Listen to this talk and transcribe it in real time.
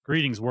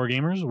Greetings,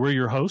 Wargamers. We're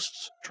your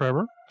hosts,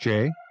 Trevor,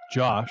 Jay,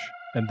 Josh,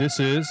 and this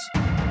is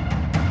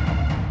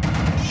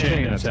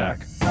Chain Attack.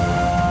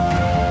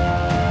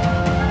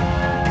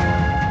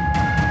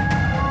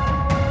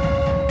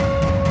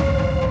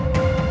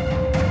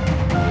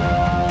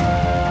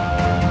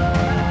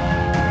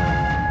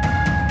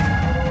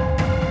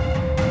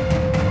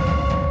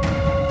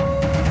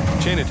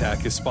 Chain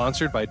Attack is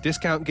sponsored by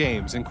Discount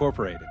Games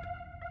Incorporated.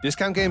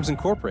 Discount Games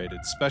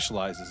Incorporated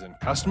specializes in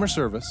customer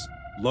service,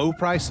 low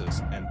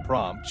prices, and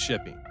prompt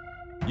shipping.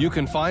 You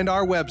can find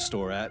our web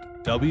store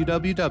at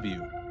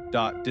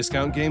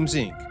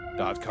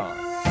www.discountgamesinc.com.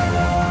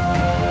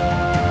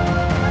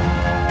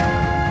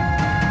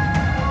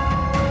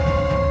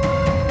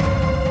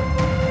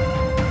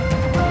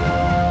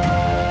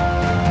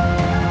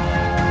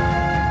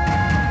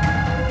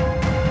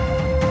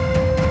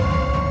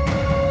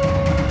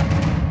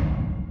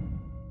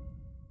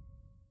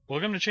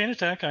 Welcome to Chain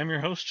Attack. I'm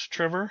your host,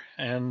 Trevor,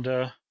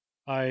 and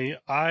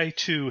I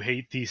too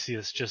hate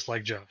Theseus, just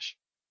like Josh.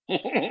 He's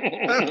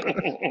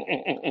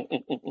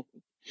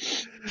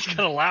got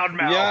a loud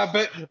mouth. Yeah,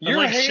 but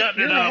your hate up.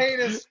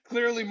 is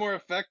clearly more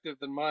effective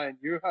than mine.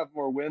 You have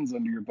more wins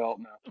under your belt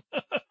now.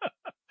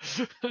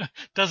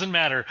 Doesn't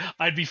matter.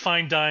 I'd be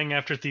fine dying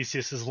after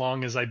Theseus as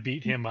long as I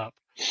beat him up.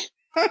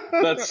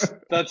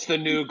 That's the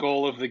new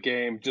goal of the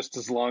game, just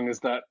as long as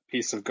that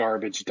piece of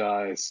garbage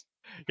dies.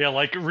 Yeah,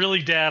 like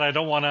really, Dad, I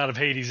don't want out of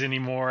Hades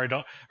anymore. Out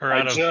of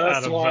the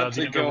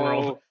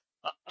underworld.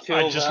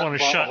 I just want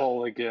to shut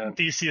again.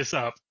 Theseus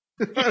up.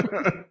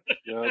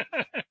 Yep.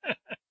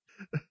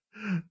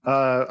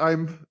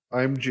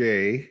 I'm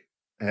Jay,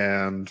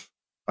 and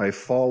I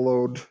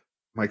followed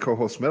my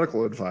co-host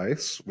medical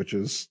advice, which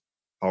is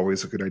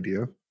always a good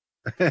idea,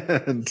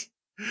 and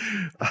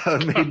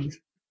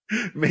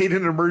made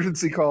an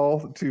emergency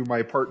call to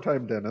my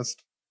part-time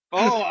dentist.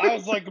 Oh, I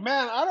was like,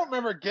 man, I don't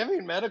remember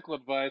giving medical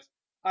advice.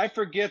 I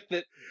forget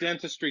that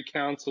dentistry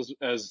counts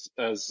as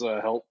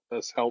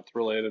health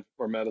related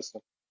or medicine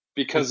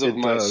because of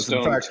my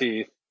stone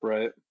teeth,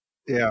 right?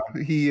 Yeah,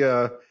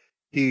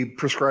 he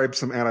prescribed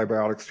some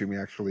antibiotics to me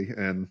actually,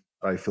 and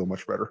I feel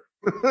much better.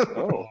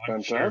 Oh,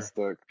 fantastic!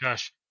 Sure.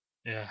 Gosh,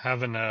 yeah,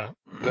 having a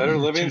better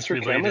living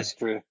through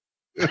chemistry.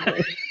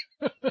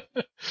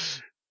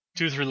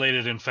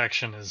 Tooth-related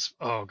infection is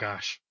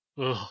gosh,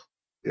 ugh,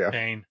 yeah,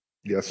 pain.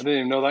 Yes, I didn't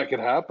even know that could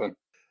happen.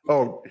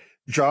 Oh,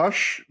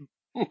 Josh.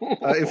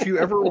 If you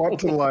ever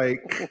want to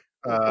like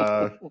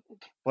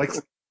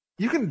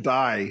you can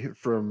die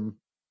from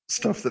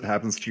stuff that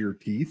happens to your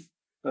teeth.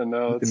 I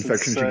know, it's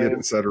infections insane. you get,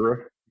 etc.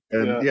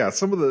 And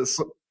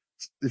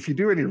if you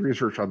do any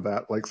research on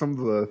that, like some of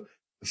the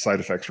side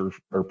effects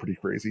are pretty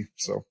crazy.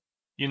 So,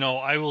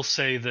 I will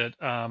say that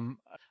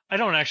I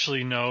don't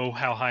actually know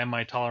how high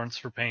my tolerance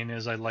for pain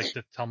is. I like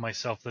to tell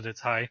myself that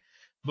it's high.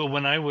 But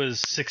when I was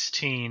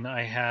 16,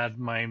 I had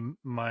I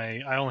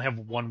only have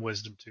one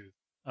wisdom tooth.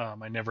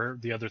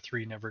 The other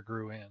three never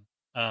grew in.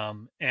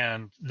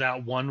 And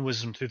that one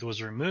wisdom tooth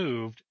was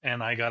removed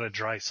and I got a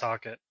dry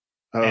socket.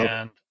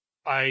 And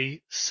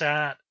I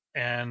sat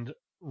and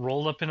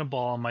rolled up in a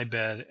ball on my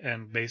bed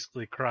and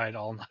basically cried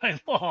all night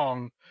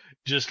long,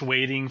 just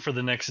waiting for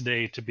the next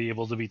day to be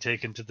able to be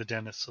taken to the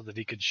dentist so that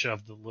he could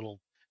shove the little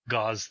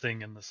gauze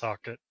thing in the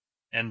socket.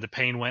 And the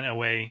pain went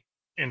away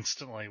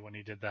instantly when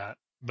he did that.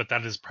 But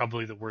that is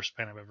probably the worst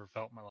pain I've ever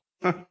felt in my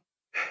life.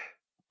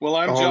 Well,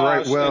 I'm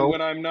Josh, and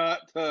when I'm not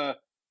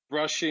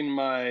brushing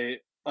my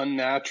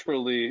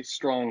unnaturally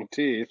strong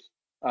teeth,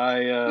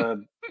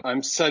 I'm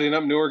setting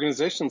up new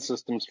organization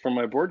systems for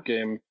my board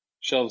game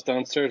shelves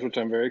downstairs, which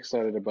I'm very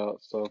excited about.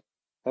 So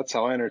that's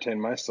how I entertain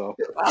myself.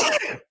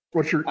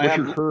 What's your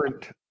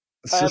current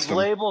system? I have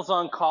labels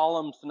on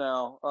columns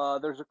now.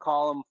 There's a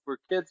column for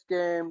kids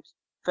games,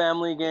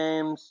 family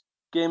games,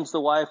 games the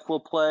wife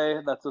will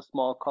play. That's a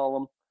small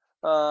column.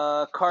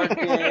 Card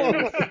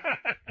games.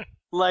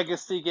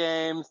 Legacy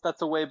games,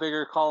 that's a way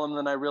bigger column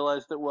than I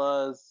realized it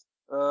was.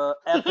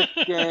 Epic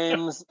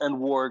games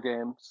and war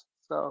games.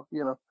 So,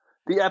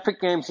 the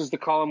epic games is the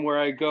column where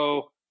I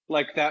go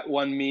like that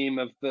one meme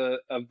of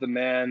the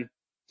man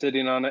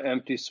sitting on an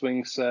empty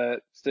swing set,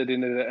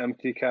 sitting at an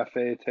empty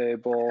cafe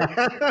table,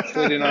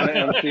 sitting on an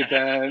empty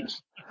bench.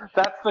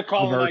 That's the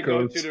column I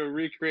go to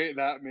recreate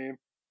that meme.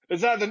 Is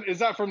that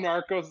from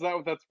Narcos? Is that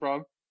what that's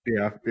from?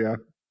 Yeah.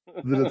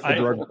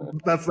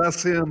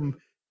 That's him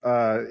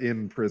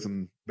in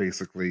prison,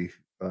 basically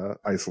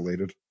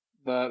isolated.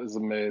 That is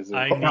amazing.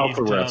 I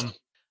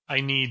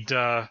need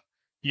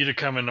you to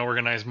come and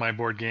organize my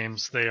board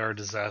games. They are a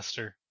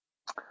disaster.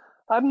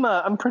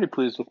 I'm pretty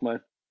pleased with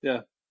mine.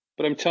 Yeah,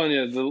 but I'm telling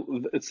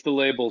you, it's the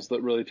labels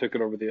that really took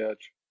it over the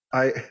edge.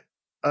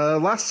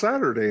 Last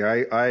Saturday,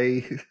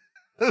 I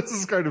this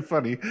is kind of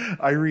funny.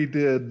 I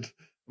redid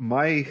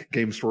my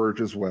game storage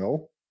as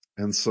well,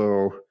 and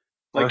so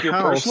like your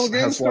personal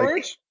game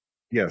storage.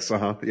 Yes.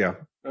 Yeah.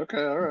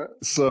 Okay. All right.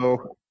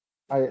 So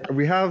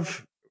we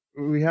have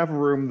a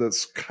room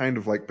that's kind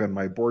of like been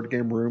my board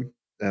game room,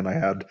 and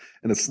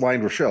it's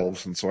lined with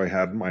shelves, and so I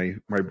had my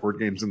board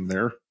games in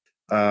there.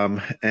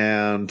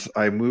 And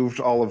I moved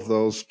all of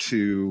those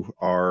to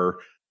our.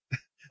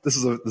 This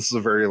is a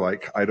very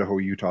like Idaho,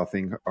 Utah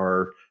thing.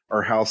 Our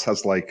house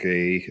has like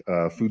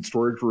a food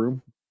storage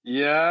room that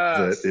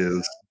Yes.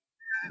 is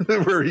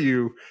where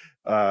you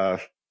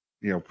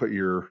put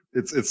your.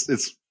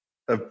 It's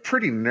a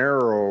pretty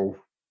narrow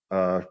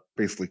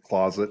basically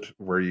closet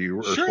where you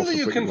are supposed Surely to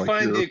you put can like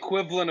find your the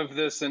equivalent of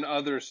this in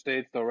other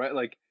states, though, right?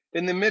 Like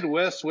in the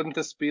Midwest, wouldn't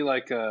this be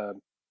like uh,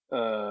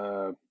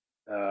 not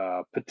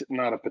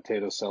a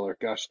potato cellar?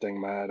 Gosh dang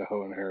my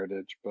Idaho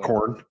heritage, but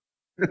corn.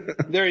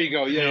 there you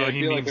go. Yeah, yeah, No, it'd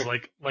he be like means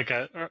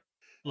a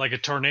like a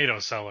tornado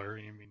cellar.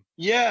 You mean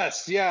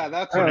yes, yeah,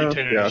 that's what it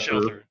tornado Yeah, is.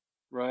 sure. shelter?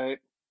 Right.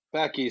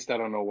 Back east, I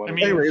don't know what I it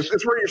mean, Anyway, is.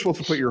 it's where you're supposed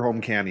to put your home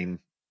canning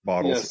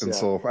bottles, Yes, and yeah,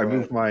 so right.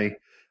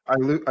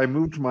 I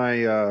moved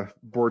my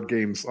board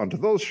games onto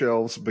those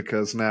shelves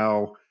because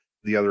now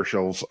the other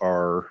shelves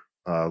are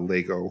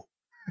Lego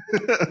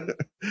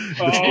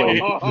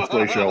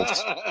display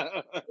shelves.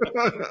 Oh,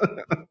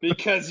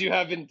 because you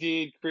have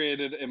indeed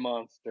created a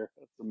monster.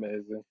 That's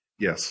amazing.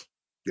 Yes,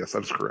 yes,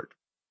 that's correct.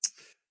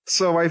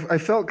 So I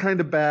felt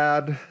kind of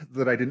bad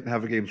that I didn't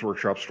have a Games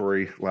Workshop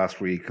story last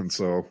week, and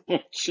so we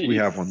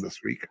Jeez. have one this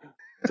week.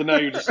 So now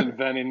you're just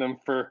inventing them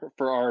for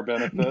our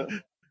benefit.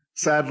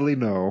 Sadly,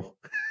 no.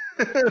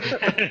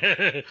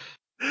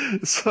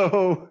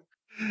 So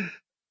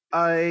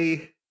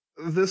I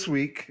this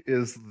week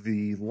is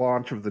the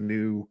launch of the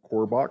new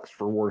core box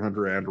for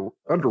Warhammer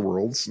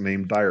Underworlds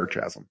named Dire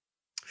Chasm.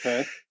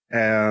 Okay.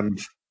 And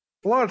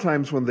a lot of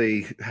times when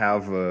they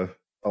have a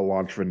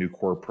launch of a new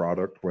core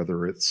product,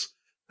 whether it's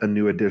a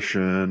new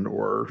edition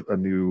or a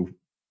new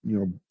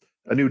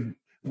Warhammer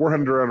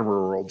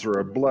Underworlds or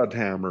a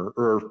Bloodhammer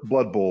or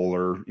Blood Bowl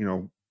or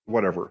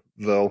whatever,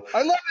 I love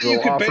that you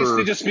they'll could basically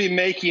offer. just be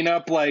making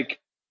up like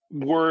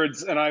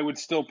words and I would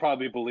still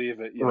probably believe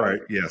it, you know.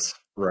 Right, yes,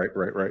 right.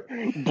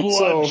 Blood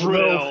So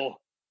drill.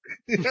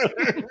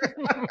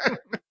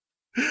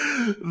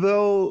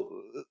 they'll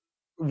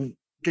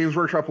Games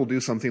Workshop will do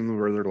something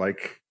where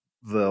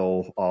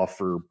they'll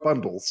offer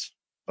bundles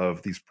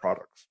of these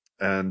products,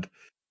 and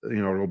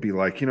it'll be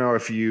like,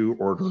 if you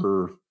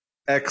order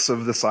X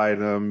of this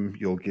item,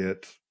 you'll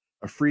get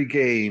a free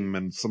game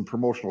and some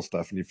promotional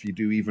stuff, and if you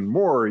do even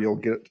more, you'll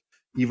get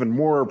even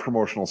more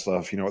promotional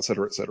stuff, et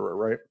cetera,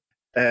 right?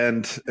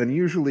 And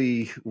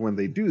usually when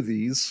they do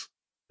these,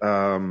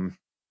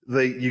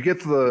 you get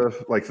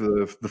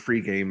the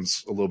free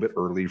games a little bit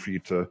early for you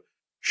to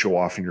show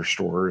off in your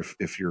store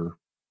if you're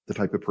the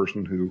type of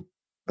person who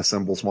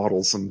assembles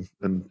models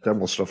and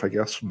demo stuff, I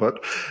guess.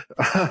 But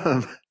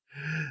um,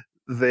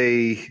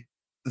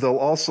 they'll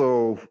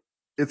also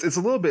it's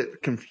a little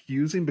bit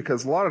confusing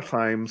because a lot of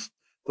times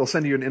they'll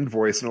send you an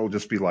invoice and it'll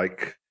just be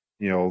like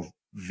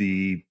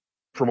the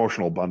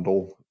promotional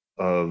bundle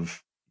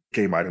of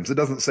game items. It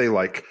doesn't say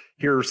like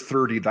here's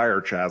 30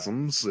 dire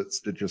chasms. It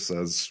just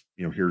says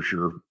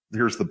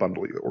here's the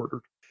bundle you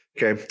ordered.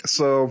 Okay,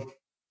 so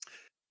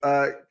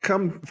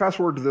come fast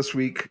forward to this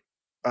week.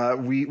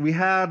 We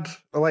had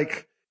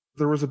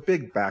there was a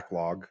big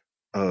backlog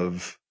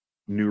of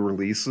new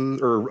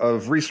releases or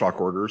of restock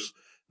orders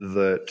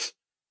that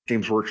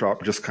Games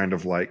Workshop just kind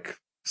of like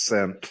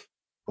sent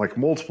like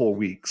multiple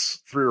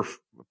weeks,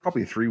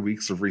 probably 3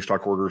 weeks of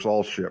restock orders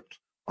all shipped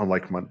on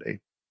like Monday.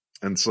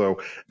 And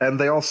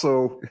they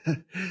also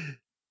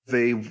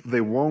they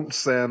won't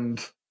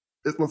send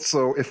it.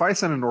 So if I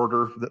send an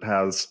order that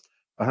has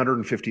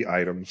 150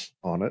 items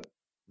on it,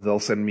 they'll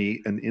send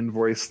me an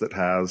invoice that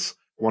has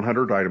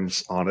 100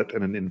 items on it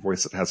and an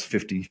invoice that has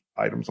 50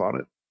 items on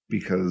it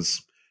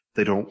because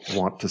they don't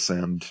want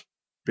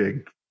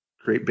to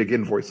create big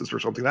invoices or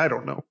something. I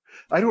don't know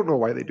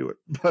why they do it,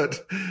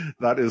 but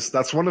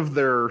that's one of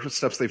their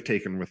steps they've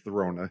taken with the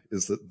Rona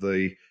is that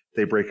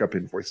they break up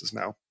invoices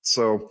now.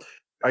 So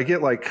I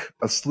get like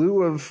a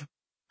slew of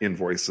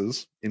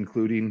invoices,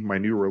 including my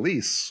new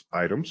release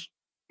items.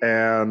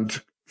 And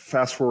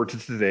fast forward to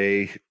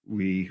today,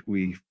 we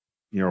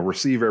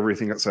receive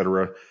everything,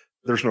 etc.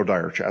 There's no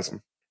dire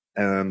chasm.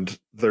 And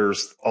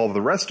there's all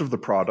the rest of the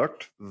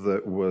product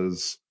that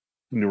was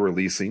new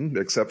releasing,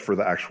 except for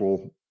the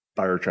actual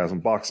dire chasm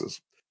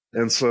boxes.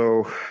 And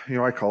so,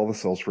 I call the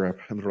sales rep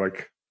and they're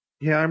like,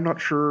 yeah, I'm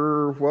not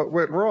sure what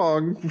went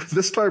wrong.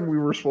 This time we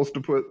were supposed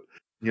to put,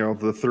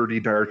 the 30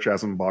 dire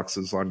chasm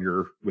boxes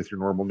with your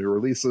normal new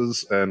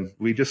releases, and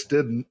we just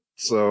didn't.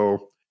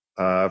 So,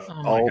 oh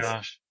my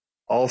gosh.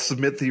 I'll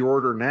submit the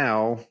order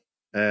now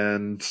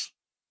and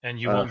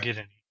you won't get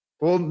any.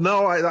 Well,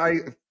 no,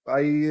 I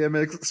am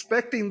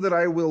expecting that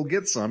I will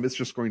get some. It's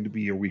just going to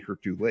be a week or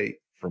two late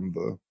from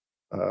the.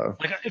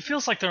 It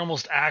feels like they're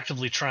almost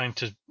actively trying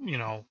to,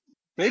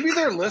 maybe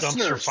they're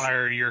listeners. Dumpster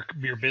fire your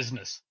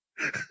business.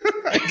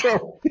 I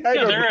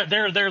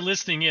don't. They're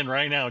listening in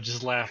right now,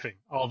 just laughing.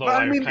 Although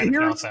I kind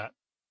of doubt that.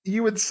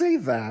 You would say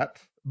that,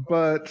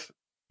 but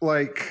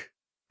I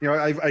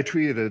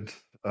tweeted,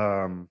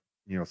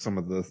 some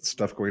of the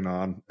stuff going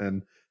on,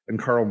 and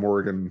Carl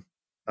Morgan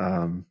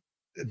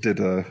did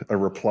a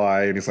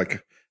reply, and he's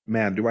like,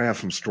 man, do I have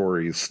some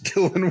stories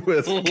dealing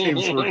with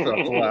Games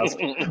Workshop the last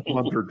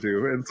month or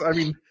two. And I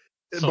mean,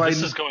 so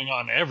this is going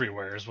on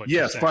everywhere, is what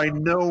you're saying. Yes, by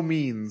no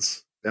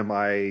means am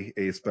I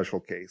a special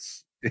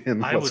case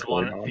in I what's would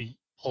going want on. to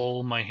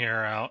pull my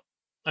hair out.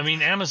 I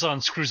mean,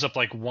 Amazon screws up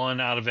like 1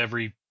 out of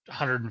every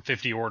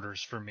 150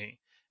 orders for me,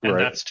 and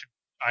Right. that's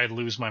I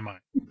lose my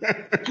mind.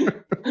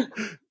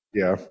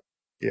 Yeah.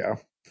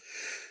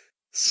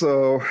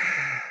 So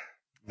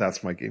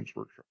that's my Games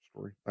Workshop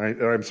story.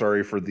 I'm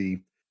sorry for the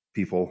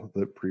people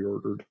that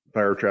pre-ordered.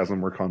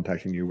 Dirochasm, we're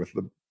contacting you with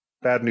the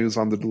bad news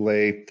on the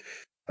delay.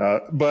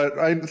 But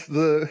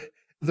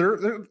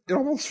it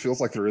almost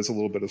feels like there is a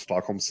little bit of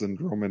Stockholm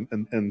syndrome,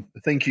 and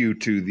thank you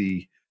to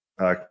the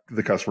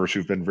customers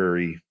who've been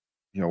very,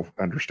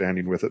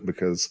 understanding with it,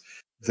 because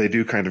they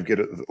do kind of get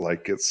it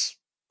like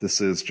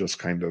this is just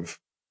kind of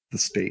the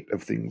state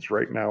of things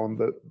right now, and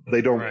that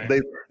they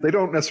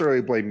don't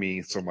necessarily blame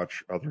me so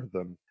much, other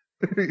than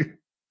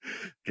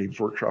Games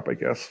Workshop, I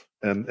guess,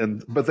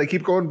 but they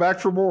keep going back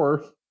for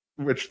more,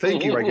 which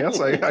thank you, I guess.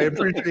 I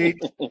appreciate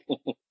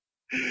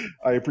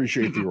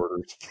the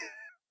orders.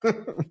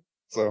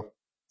 So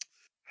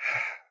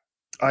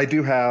I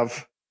do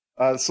have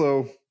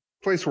so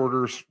place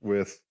orders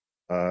with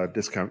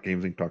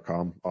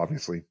discountgamesinc.com.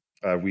 Obviously,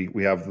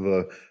 we have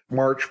the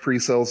March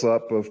pre-sales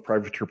up of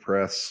Privateer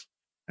Press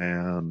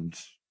and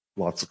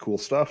lots of cool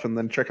stuff, and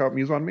then check out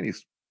Muson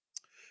Minis.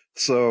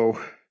 So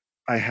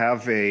I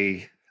have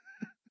a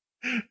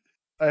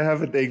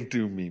Dang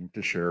Doom meme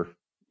to share,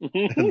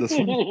 and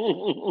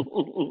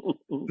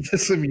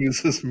this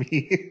amuses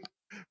me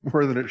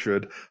more than it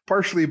should,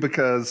 partially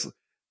because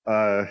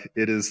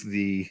it is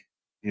the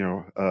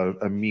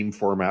a meme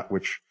format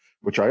which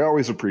I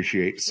always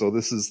appreciate. So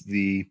this is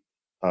the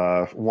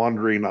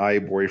wandering eye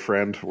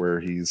boyfriend, where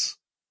he's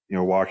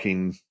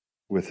walking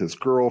with his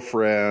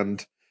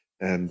girlfriend,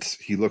 and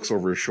he looks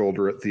over his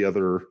shoulder at the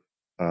other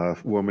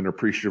woman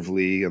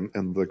appreciatively,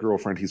 and the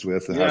girlfriend he's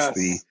with has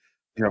the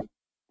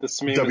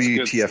this meme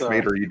WTF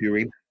mate are you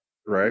doing,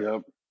 right?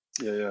 Yep.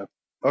 Yeah.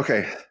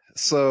 Okay,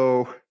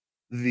 so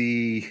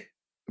the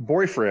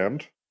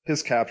boyfriend,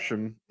 his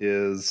caption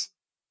is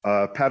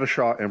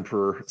Padishah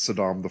Emperor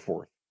Saddam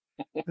IV.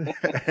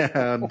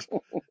 And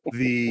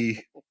the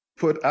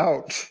put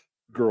out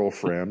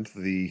girlfriend,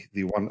 the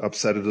one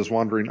upset at his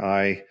wandering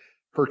eye,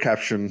 her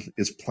caption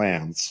is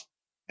plans.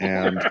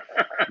 And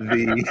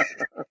the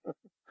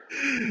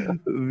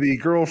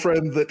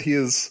girlfriend that he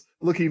is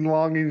looking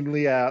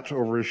longingly at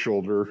over his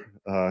shoulder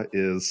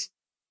is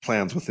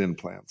plans within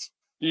plans.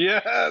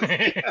 Yes.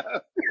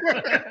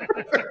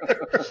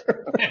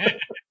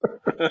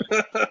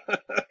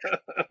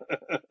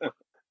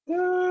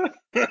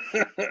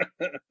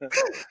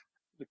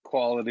 The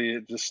quality,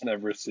 it just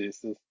never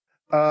ceases.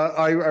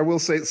 I will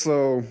say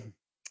so.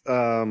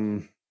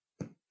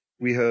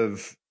 We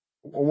have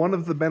one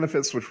of the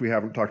benefits, which we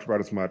haven't talked about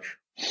as much,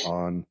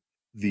 on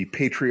the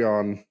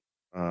Patreon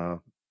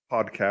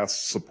podcast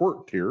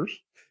support tiers,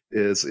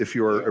 is if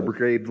you're a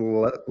brigade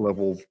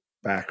level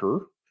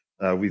backer,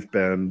 we've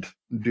been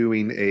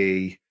doing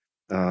a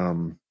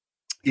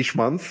each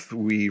month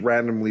we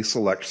randomly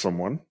select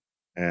someone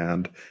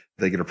and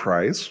they get a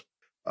prize.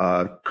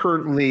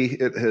 Currently,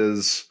 it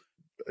has,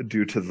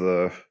 due to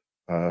the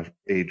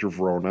age of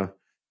Rona,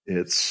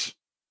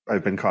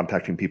 I've been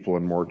contacting people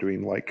and more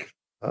doing like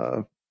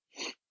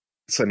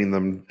sending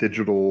them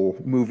digital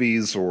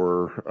movies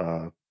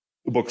or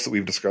books that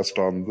we've discussed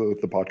on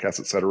the podcast,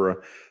 etc.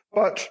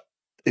 But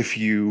if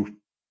you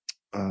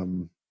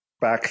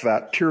back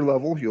that tier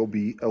level, you'll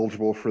be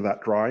eligible for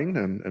that drawing,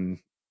 and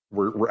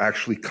we're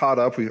actually caught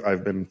up.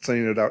 I've been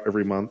sending it out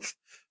every month,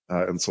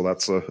 and so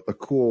that's a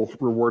cool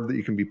reward that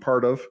you can be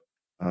part of.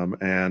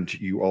 And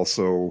you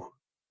also,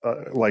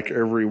 like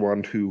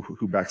everyone who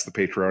backs the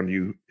Patreon,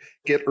 you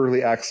get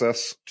early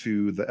access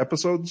to the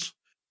episodes,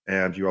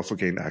 and you also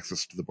gain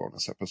access to the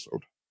bonus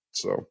episode.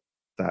 So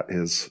that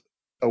is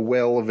a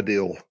whale of a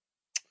deal.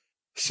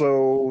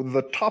 So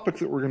the topic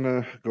that we're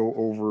going to go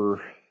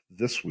over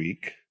this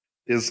week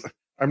is,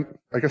 I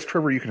guess,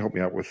 Trevor, you can help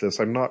me out with this.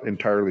 I'm not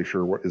entirely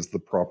sure what is the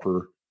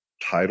proper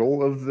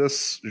title of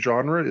this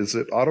genre. Is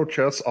it auto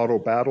chess, auto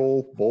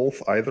battle,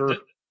 both, either?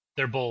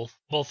 They're both.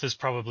 Both is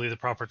probably the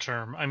proper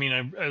term. I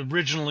mean,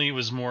 originally it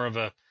was more of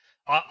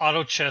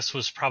auto chess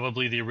was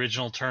probably the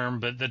original term,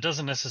 but that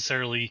doesn't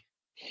necessarily,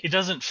 it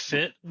doesn't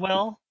fit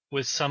well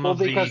with some of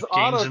the games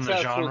in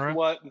the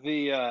genre.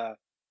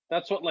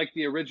 That's what like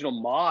the original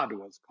mod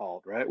was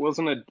called, right?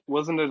 Wasn't it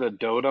a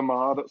Dota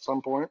mod at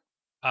some point?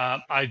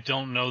 I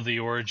don't know the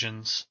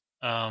origins,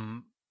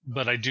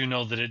 but I do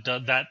know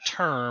that that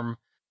term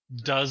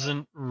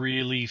doesn't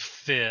really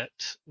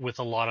fit with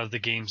a lot of the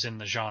games in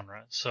the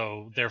genre.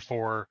 So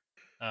therefore,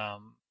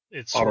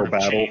 it's sort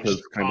of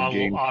changed.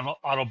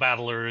 Auto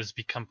battler has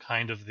become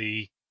kind of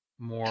the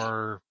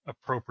more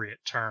appropriate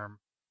term.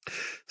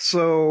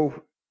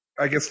 So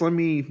I guess let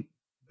me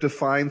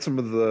define some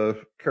of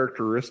the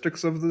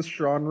characteristics of this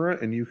genre,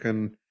 and you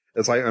can,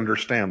 as I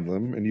understand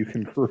them, and you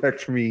can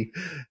correct me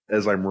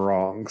as I'm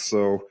wrong.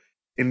 So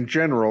in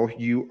general,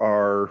 you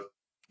are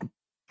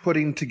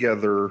putting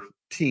together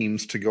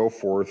teams to go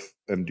forth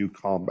and do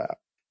combat.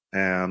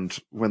 And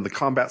when the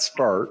combat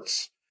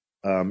starts,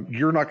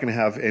 you're not going to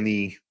have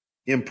any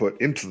input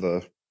into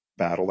the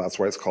battle. That's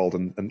why it's called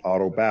an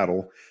auto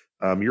battle.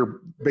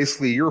 Your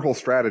whole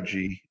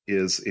strategy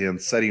is in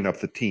setting up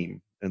the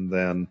team, and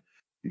then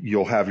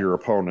you'll have your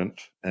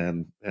opponent,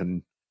 and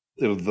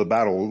the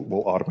battle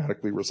will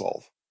automatically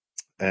resolve.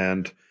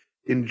 And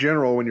in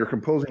general, when you're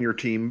composing your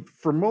team,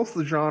 for most of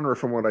the genre,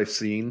 from what I've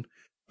seen,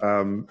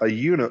 a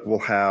unit will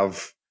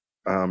have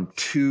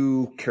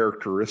two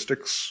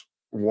characteristics.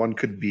 One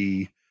could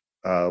be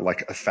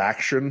like a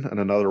faction, and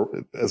another,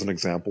 as an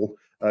example,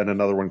 and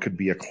another one could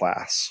be a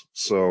class.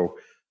 So,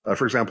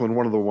 for example, in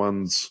one of the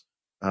ones,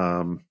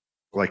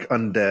 like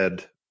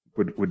undead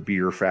would be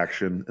your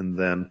faction, and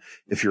then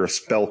if you're a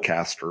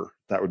spellcaster,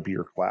 that would be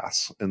your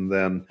class, and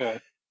then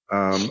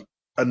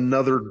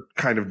another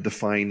kind of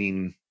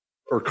defining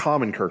or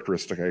common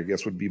characteristic, I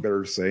guess would be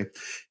better to say,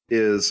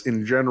 is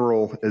in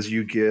general, as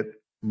you get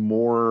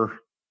more.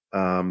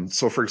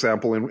 So, for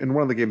example, in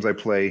one of the games I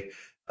play,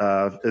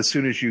 as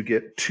soon as you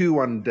get two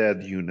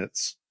undead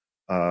units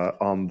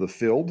on the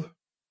field,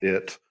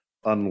 it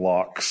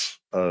unlocks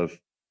a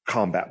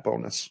combat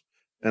bonus.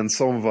 And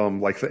some of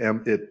them, like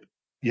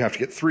you have to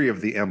get 3 of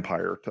the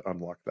Empire to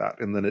unlock that.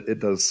 And then it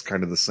does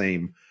kind of the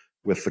same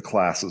with the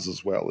classes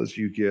as well. As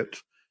you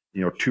get,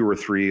 2 or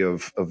 3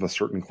 of a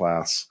certain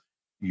class,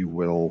 you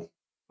will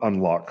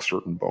unlock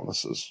certain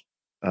bonuses.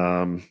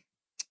 And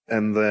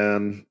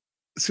then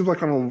it seems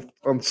like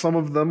on some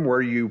of them,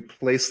 where you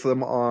place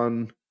them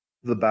on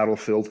the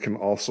battlefield can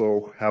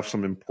also have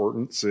some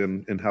importance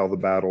in how the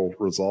battle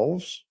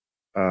resolves.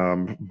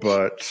 And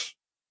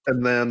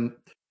then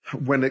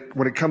when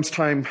it comes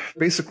time,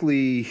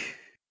 basically,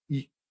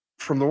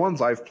 from the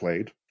ones I've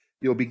played,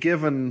 you'll be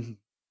given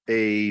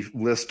a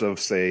list of,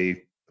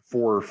 say,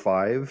 4 or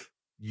 5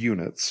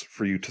 units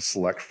for you to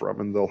select from,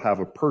 and they'll have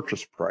a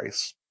purchase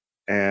price.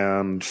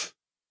 And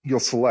you'll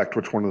select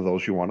which one of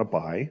those you want to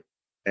buy.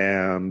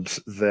 And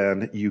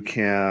then you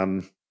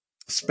can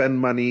spend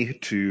money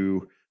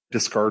to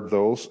discard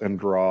those and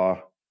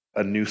draw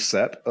a new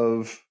set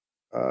of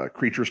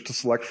creatures to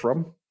select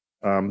from.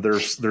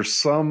 There's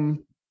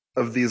some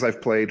of these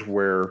I've played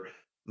where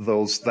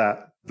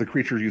the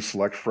creatures you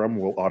select from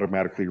will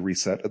automatically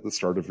reset at the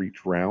start of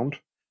each round.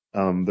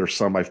 There's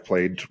some I've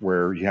played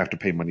where you have to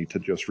pay money to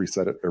just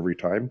reset it every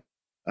time.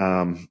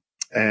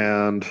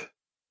 And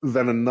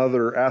then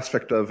another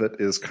aspect of it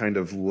is kind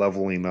of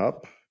leveling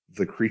up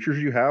the creatures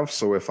you have.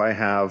 So if I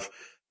have,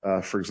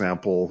 for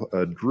example,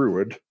 a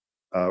druid,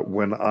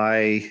 when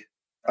I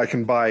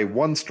can buy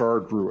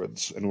 1-star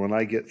druids, and when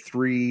I get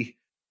 3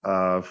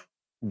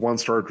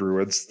 1-star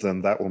druids,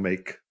 then that will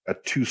make a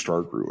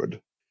 2-star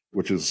druid,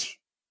 which is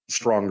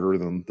stronger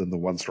than the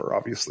 1-star,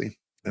 obviously.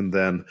 And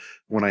then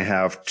when I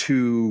have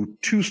 2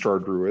 2-star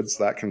druids,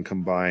 that can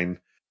combine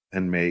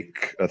and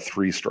make a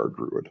 3-star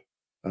druid.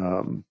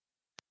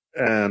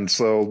 And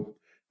so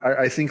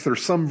I think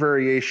there's some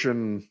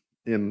variation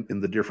in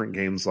the different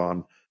games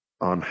on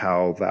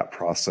how that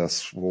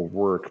process will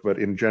work. But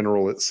in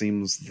general, it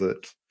seems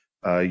that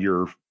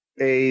you're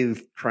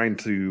trying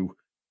to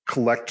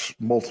collect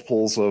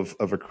multiples of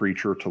a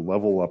creature to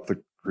level up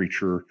the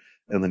creature,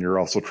 and then you're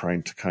also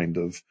trying to kind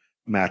of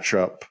match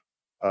up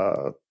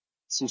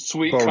some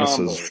sweet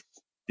bonuses. Combos.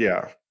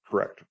 Yeah,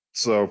 correct.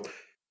 So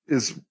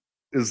is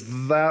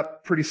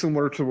that pretty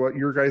similar to what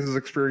your guys'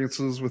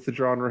 experiences with the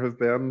genre have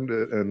been?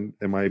 And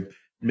am I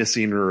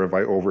missing, or have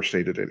I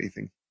overstated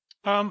anything?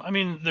 I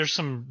mean, there's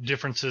some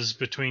differences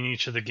between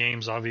each of the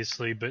games,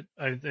 obviously, but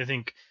I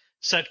think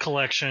set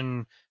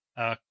collection,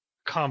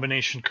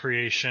 combination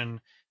creation,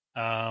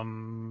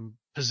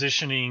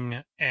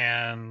 positioning,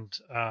 and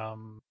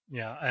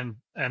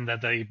and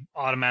that they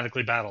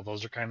automatically battle.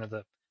 Those are kind of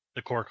the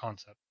core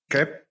concept.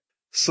 Okay,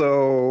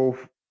 so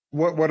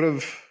what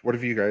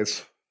have you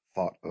guys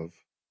thought of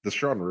this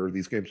genre or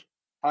these games?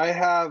 I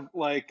have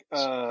I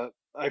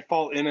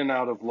fall in and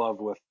out of love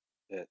with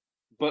it,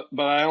 but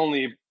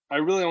I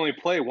really only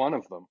play one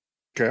of them.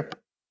 Okay.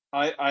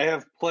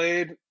 I've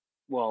played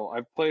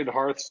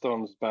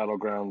Hearthstone's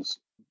Battlegrounds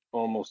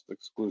almost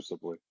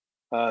exclusively.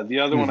 The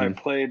other one I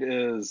played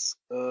is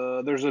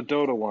there's a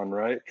Dota one,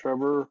 right,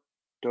 Trevor?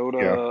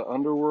 Dota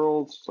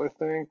Underworlds, I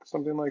think,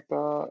 something like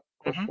that.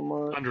 Question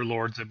mark.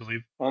 Underlords, I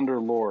believe.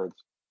 Underlords.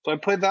 So I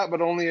played that,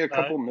 but only a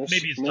couple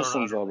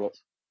missions of it.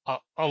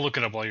 I'll look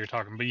it up while you're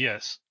talking, but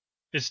yes,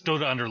 it's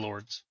Dota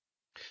Underlords.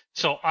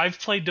 So I've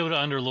played Dota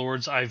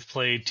Underlords. I've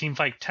played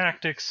Teamfight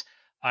Tactics.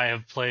 I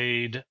have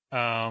played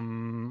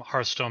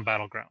Hearthstone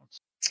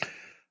Battlegrounds.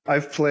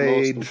 I've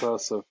played most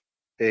impressive.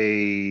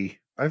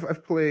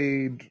 I've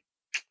played.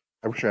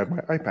 I wish I had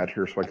my iPad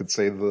here so I could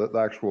say the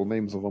actual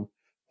names of them.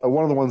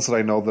 One of the ones that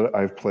I know that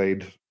I've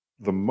played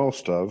the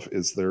most of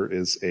is there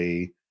is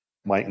a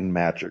Might and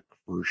Magic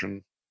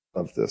version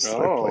of this that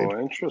I played. Oh,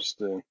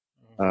 interesting.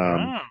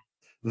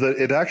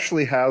 It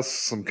actually has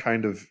some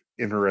kind of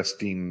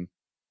interesting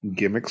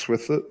gimmicks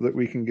with it that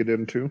we can get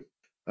into.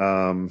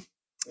 And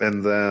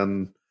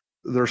then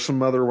there's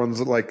some other ones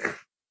that, like,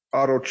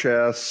 Auto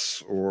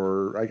Chess,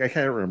 or I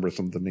can't remember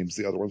some of the names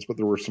of the other ones, but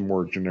there were some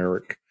more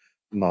generic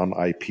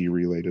non-IP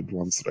related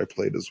ones that I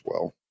played as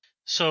well.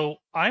 So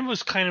I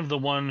was kind of the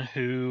one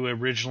who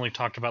originally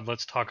talked about,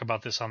 let's talk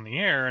about this on the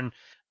air. And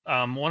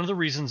one of the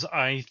reasons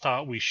I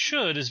thought we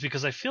should is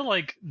because I feel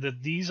like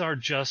that these are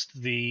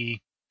the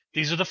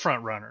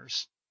front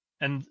runners.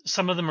 And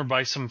some of them are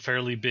by some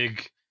fairly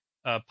big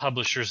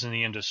publishers in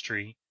the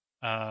industry.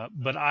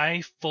 But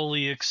I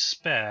fully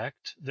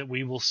expect that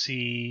we will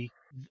see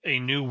a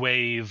new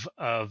wave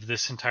of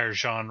this entire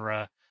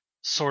genre,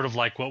 sort of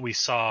like what we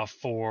saw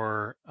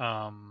for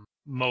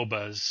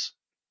MOBAs,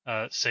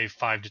 say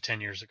 5 to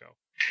 10 years ago.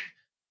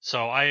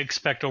 So I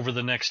expect over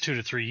the next 2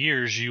 to 3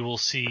 years, you will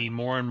see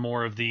more and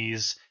more of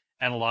these,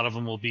 and a lot of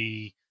them will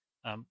be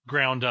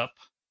ground up.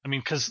 I mean,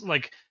 because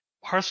like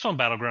Hearthstone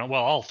Battleground,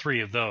 well, all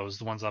three of those,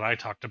 the ones that I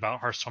talked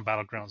about, Hearthstone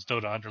Battlegrounds,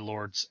 Dota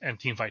Underlords, and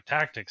Teamfight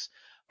Tactics,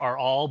 are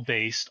all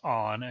based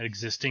on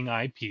existing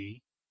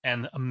IP,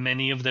 and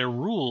many of their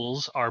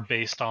rules are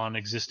based on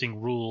existing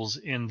rules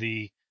in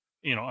the,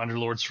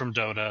 Underlords from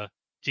Dota,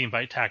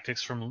 Teamfight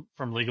Tactics from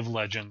League of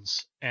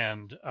Legends,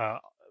 and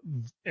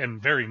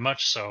very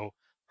much so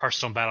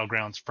Hearthstone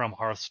Battlegrounds from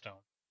Hearthstone.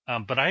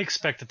 But I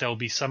expect that there will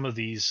be some of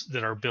these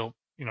that are built,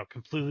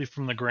 completely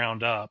from the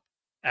ground up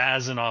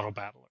as an auto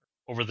battler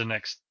over the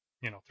next,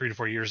 3 to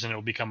 4 years, and it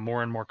will become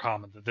more and more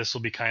common that this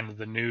will be kind of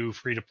the new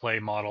free to play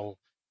model,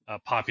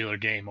 popular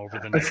game over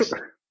the next.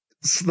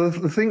 So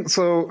the thing,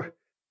 so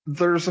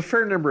there's a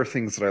fair number of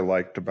things that I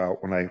liked about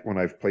when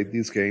I've played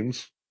these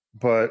games,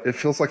 but it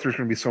feels like there's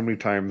going to be so many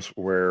times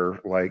where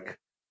like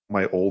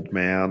my old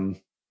man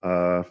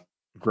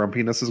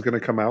grumpiness is going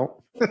to come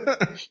out.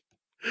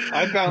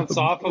 I bounce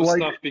off of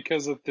stuff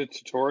because of the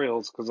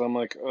tutorials, because I'm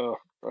like, ugh,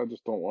 I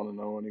just don't want to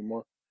know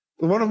anymore.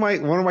 One of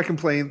my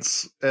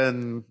complaints,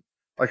 and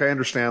like I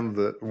understand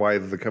why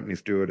the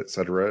companies do it,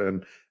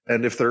 etc.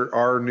 And if there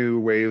are new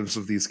waves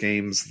of these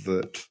games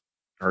that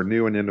are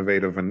new and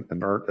innovative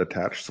and aren't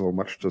attached so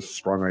much to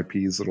strong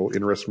IPs, it'll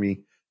interest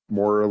me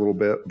more a little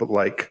bit. But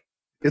like,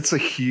 it's a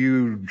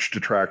huge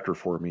detractor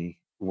for me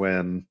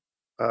when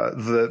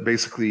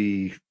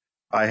basically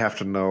I have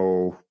to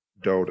know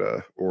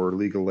Dota or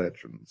League of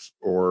Legends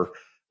or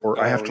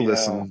I have to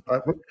listen.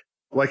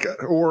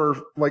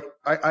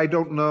 I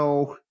don't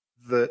know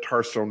that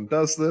Hearthstone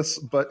does this,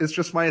 but it's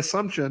just my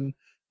assumption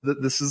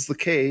that this is the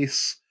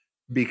case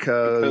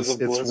because it's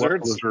Blizzards?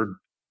 what Blizzard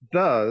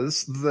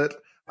does, that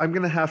I'm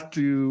going to have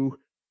to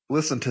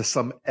listen to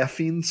some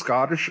effing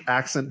Scottish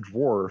accent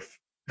dwarf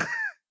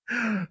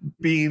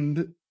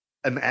being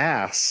an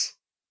ass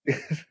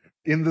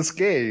in this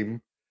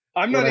game.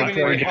 I'm not even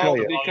going to help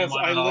because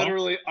I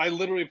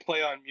literally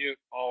play on mute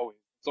always,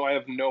 so I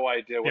have no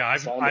idea what the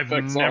sound effects are.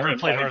 I've never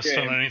played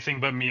Hearthstone on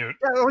anything but mute.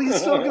 Yeah, well, he's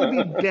still going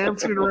to be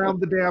dancing around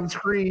the damn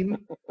screen.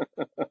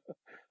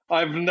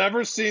 I've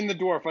never seen the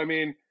dwarf. I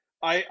mean,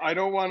 I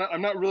don't want to.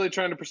 I'm not really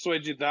trying to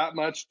persuade you that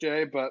much,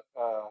 Jay, but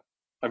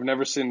I've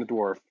never seen the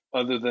dwarf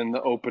other than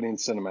the opening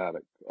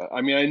cinematic.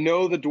 I mean, I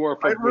know the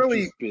dwarf of which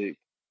you speak.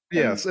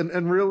 Yes,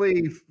 and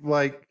really,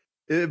 like,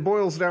 it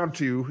boils down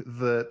to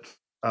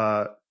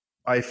that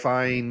I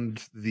find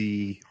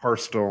the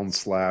Hearthstone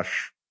 /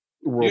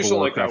 World of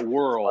Warcraft that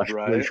world,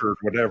 right? Blizzard,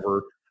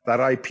 whatever, that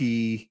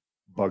IP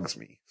bugs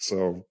me.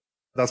 So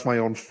that's my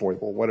own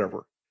foible,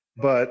 whatever.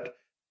 But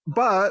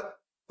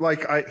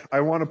like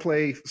I want to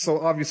play. So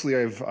obviously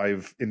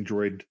I've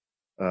enjoyed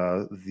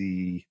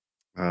the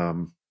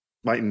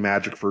Might and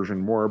Magic version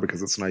more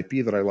because it's an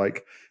IP that I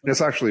like, and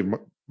it's actually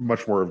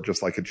much more of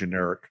just like a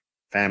generic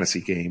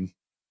fantasy game.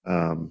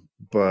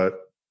 But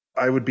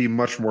I would be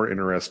much more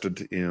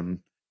interested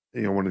in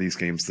one of these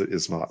games that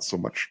is not so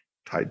much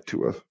tied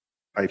to a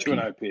IP. To an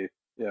IP,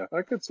 yeah,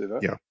 I could see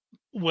that. Yeah.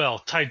 Well,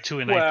 tied to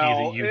an IP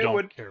that you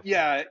don't care for.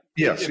 Yeah.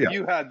 Yes. If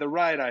you had the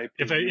right IP,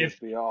 if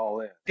be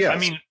all in. Yes. I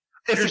mean,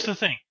 here's the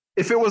thing.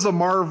 If it was a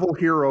Marvel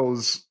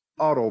Heroes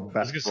auto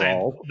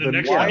battle,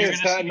 why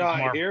is that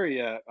not here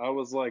yet? I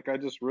was like, I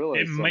just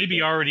realized it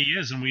maybe already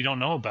is, and we don't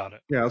know about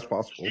it. Yeah, it's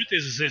possible. The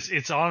truth is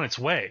it's on its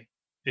way.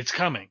 It's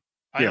coming.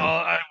 Yeah.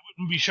 I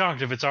wouldn't be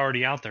shocked if it's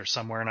already out there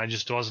somewhere, and I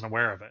just wasn't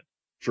aware of it.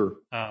 Sure.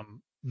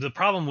 The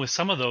problem with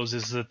some of those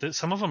is that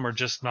some of them are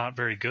just not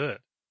very good.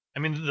 I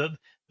mean,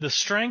 the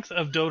strength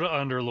of Dota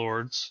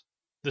Underlords,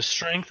 the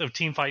strength of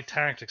Teamfight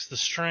Tactics, the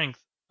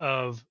strength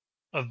of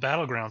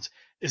Battlegrounds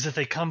is that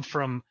they come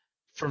from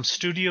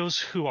studios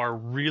who are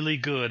really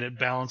good at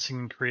balancing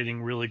and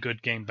creating really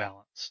good game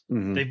balance.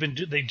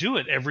 Mm-hmm. They do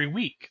it every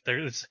week.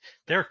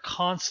 They're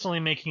constantly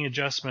making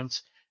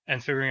adjustments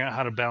and figuring out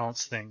how to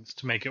balance things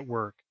to make it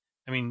work.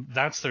 I mean,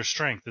 that's their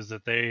strength, is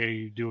that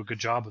they do a good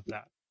job of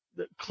that.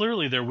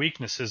 Clearly their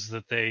weakness is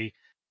that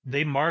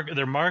they're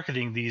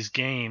marketing these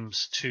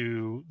games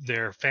to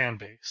their fan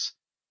base,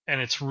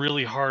 and it's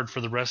really hard for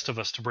the rest of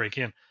us to break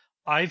in.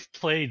 I've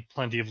played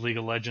plenty of League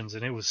of Legends,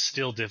 and it was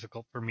still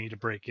difficult for me to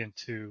break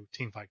into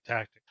Teamfight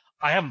Tactics.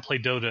 I haven't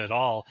played Dota at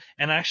all,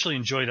 and I actually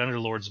enjoyed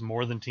Underlords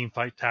more than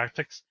Teamfight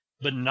Tactics,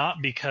 but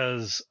not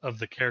because of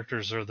the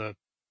characters or the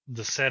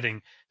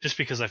setting, just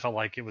because I felt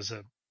like it was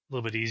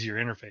little bit easier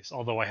interface,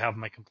 although I have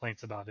my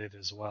complaints about it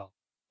as well.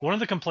 One of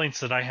the complaints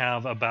that I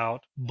have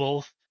about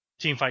both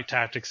Teamfight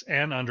Tactics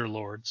and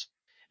Underlords,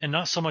 and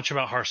not so much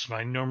about Hearthstone,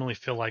 I normally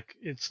feel like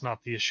it's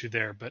not the issue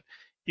there, but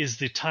is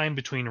the time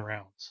between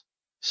rounds.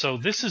 So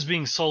this is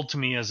being sold to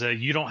me as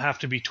you don't have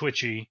to be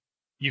twitchy,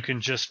 you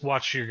can just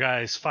watch your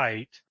guys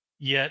fight.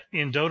 Yet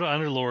in Dota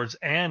Underlords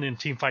and in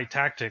Teamfight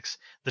Tactics,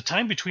 the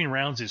time between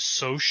rounds is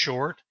so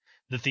short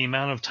that the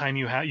amount of time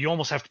you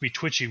almost have to be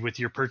twitchy with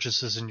your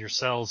purchases and your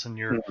sells and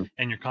your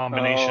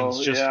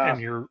combinations, Oh,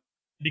 yeah.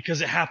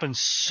 because it happens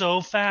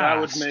so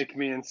fast. That would make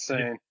me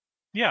insane.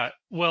 Yeah,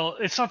 well,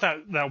 it's not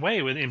that way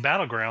in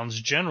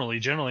Battlegrounds.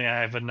 Generally,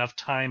 I have enough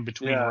time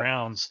between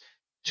rounds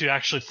to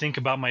actually think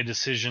about my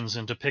decisions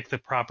and to pick the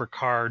proper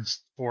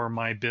cards for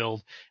my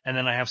build, and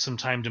then I have some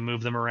time to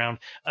move them around.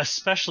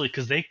 Especially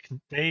because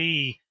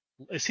it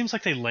seems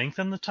like they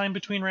lengthen the time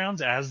between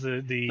rounds as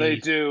they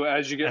do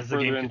as you get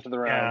further into the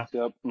rounds.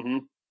 Yeah. Yep. Mm-hmm.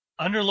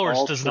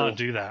 Underlords does not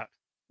do that.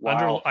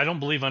 Wow. I don't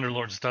believe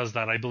Underlords does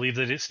that. I believe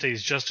that it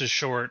stays just as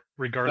short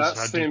regardless of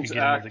how deep you get into the game.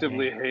 That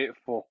seems actively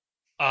hateful.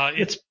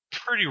 It's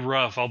pretty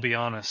rough, I'll be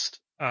honest.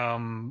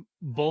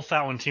 Both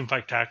that one,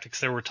 Teamfight Tactics,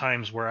 there were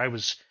times where I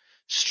was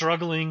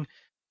struggling,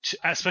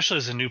 especially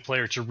as a new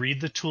player, to read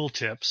the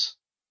tooltips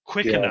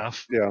quick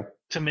enough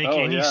to make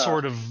any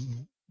sort of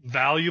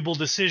valuable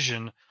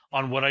decision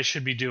on what I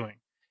should be doing.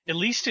 At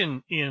least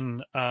in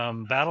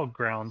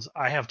Battlegrounds,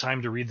 I have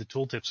time to read the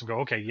tooltips and go,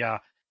 okay, yeah.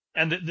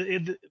 And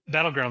the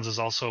Battlegrounds is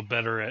also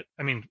better at,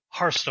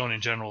 Hearthstone in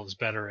general is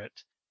better at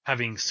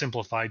having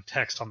simplified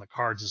text on the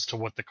cards as to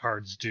what the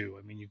cards do.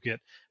 You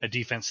get a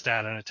defense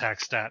stat, an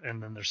attack stat,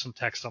 and then there's some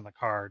text on the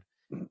card.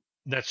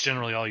 That's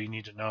generally all you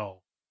need to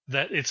know.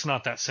 That it's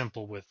not that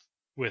simple with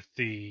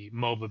the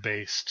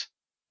MOBA-based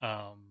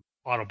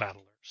auto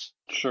battlers.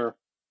 Sure.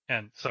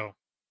 And so,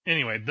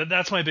 anyway,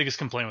 that's my biggest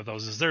complaint with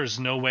those is there's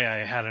no way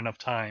I had enough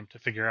time to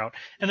figure out.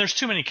 And there's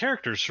too many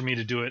characters for me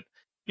to do it.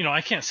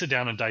 I can't sit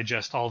down and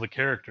digest all the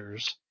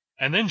characters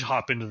and then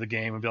hop into the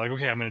game and be like,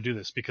 okay, I'm going to do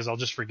this because I'll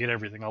just forget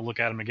everything. I'll look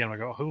at them again and I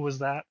go, who was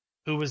that?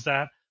 Who was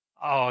that?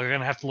 Oh, I'm going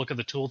to have to look at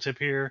the tooltip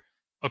here.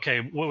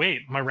 Okay,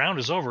 wait, my round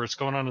is over. It's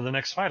going on to the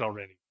next fight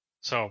already.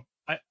 So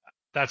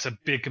that's a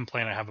big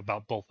complaint I have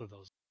about both of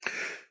those.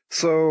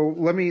 So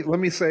let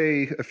me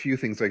say a few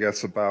things, I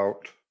guess,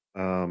 about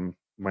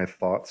my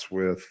thoughts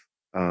with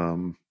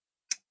the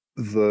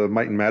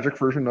Might and Magic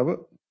version of it.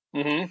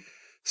 Mm-hmm.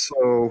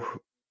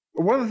 So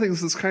one of the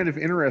things that's kind of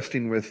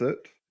interesting with it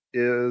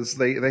is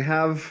they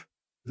have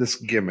this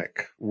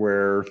gimmick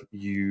where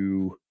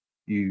you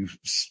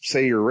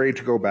say you're ready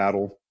to go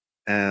battle,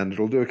 and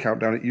it'll do a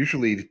countdown. It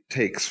usually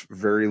takes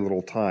very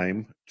little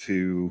time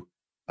to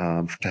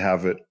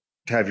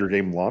have your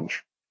game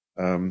launch.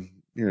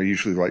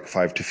 Usually like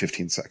 5 to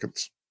 15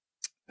 seconds,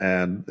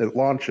 and it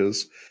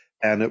launches,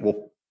 and it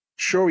will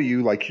show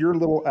you like your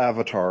little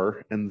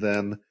avatar, and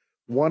then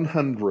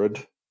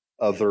 100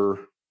 other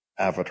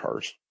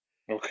avatars.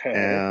 Okay.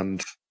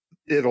 And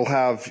it'll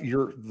have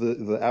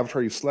the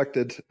avatar you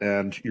selected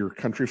and your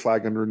country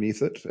flag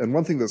underneath it. And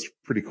one thing that's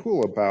pretty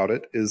cool about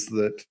it is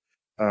that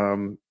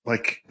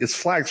it's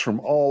flags from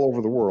all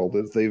over the world.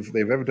 They've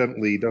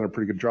evidently done a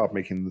pretty good job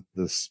making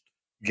this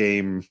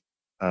game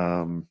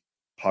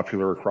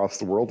popular across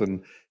the world.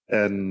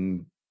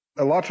 And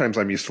a lot of times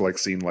I'm used to like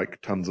seeing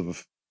like tons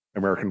of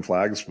American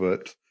flags,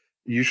 but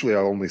usually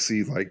I'll only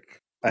see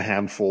like a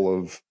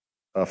handful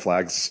of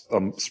flags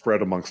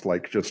spread amongst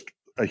like just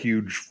a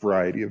huge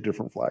variety of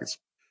different flags,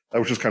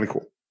 which is kind of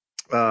cool.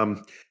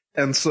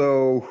 And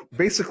so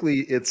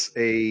basically it's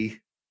a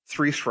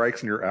 3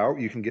 strikes and you're out.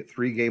 You can get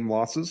 3 game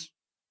losses.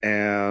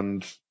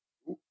 And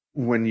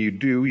when you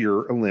do,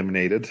 you're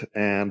eliminated.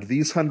 And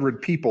these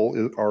 100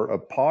 people are a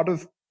pod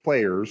of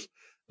players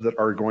that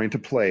are going to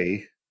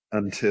play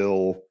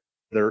until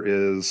there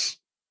is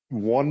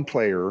one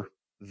player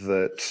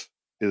that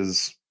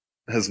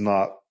has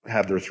not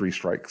had their 3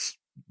 strikes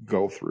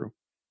go through.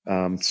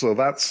 So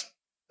that's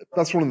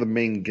one of the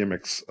main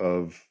gimmicks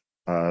of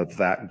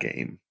that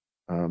game,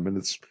 and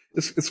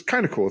it's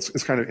kind of cool.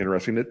 It's kind of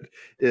interesting.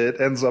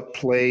 It ends up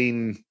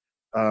playing.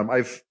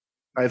 I've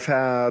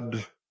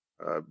had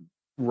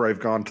where I've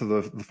gone to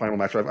the final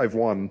match. I've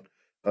won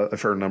a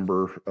fair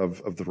number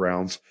of the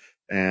rounds,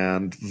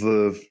 and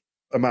the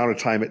amount of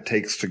time it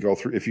takes to go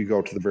through if you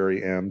go to the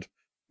very end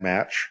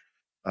match,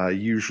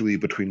 usually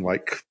between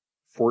like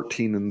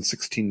 14 and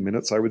 16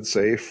 minutes, I would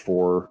say,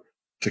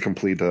 to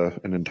complete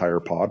an entire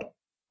pod.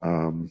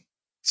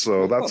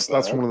 So that's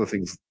one of the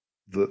things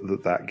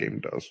that game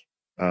does.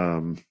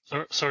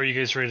 So are you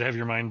guys ready to have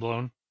your mind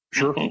blown?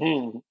 Sure.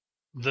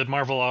 The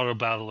Marvel Auto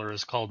Battler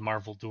is called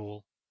Marvel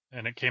Duel,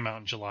 and it came out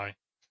in July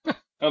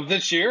of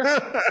this year.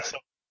 So,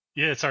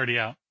 yeah, it's already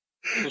out.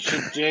 So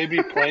should Jay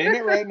be playing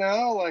it right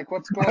now? Like,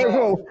 what's going on?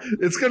 Well,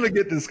 it's gonna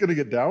get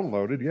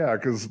downloaded, yeah,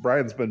 because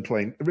Brian's been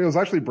playing. It was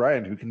actually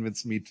Brian who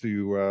convinced me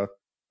to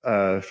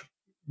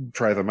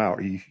try them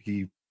out.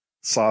 He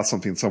saw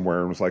something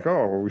somewhere and was like,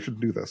 "Oh, well, we should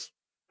do this."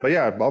 But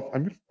yeah,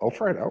 I'll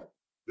try it out.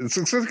 It's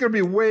going to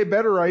be way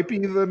better IP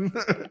than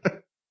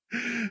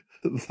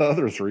the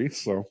other three.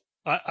 So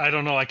I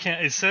don't know. I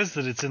can't. It says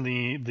that it's in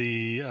the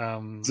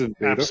it's in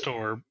App beta.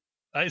 Store.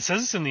 It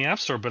says it's in the App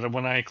Store, but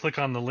when I click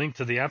on the link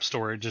to the App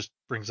Store, it just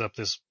brings up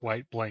this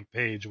white blank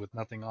page with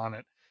nothing on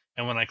it.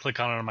 And when I click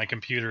on it on my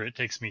computer, it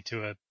takes me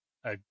to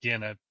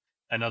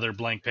another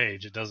blank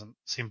page. It doesn't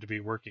seem to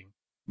be working.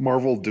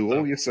 Marvel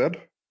Duel, So, you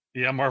said?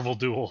 yeah, Marvel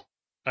Duel.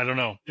 I don't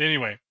know.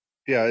 Anyway.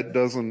 Yeah, it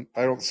doesn't.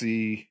 I don't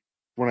see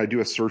when I do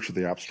a search of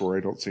the App Store. I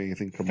don't see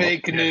anything come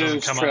Fake up.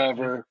 news, Come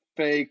Trevor. up.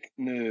 Fake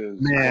news.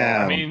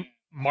 Man, I mean,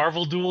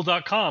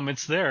 MarvelDuel.com.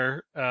 It's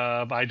there.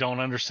 I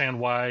don't understand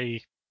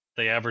why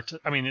they advertise.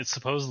 I mean, it's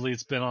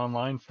been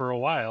online for a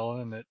while,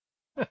 and it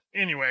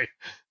anyway.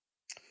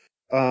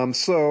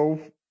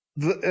 So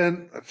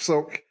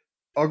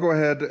I'll go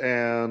ahead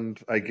and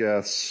I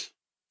guess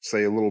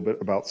say a little bit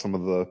about some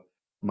of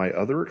my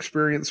other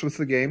experience with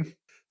the game.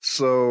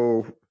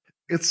 So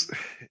it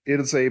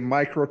is a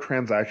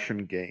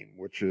microtransaction game,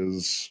 which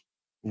is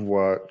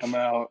what I'm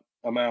out.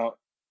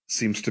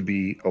 seems to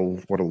be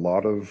what a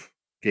lot of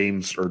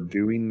games are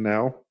doing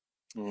now.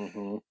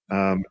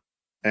 Mm-hmm.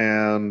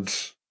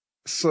 And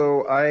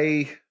so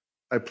I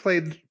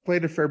played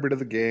a fair bit of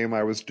the game.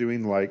 I was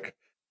doing like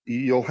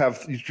you'll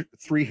have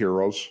three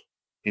heroes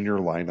in your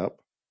lineup.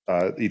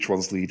 Each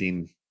one's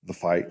leading the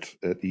fight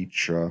at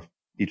each of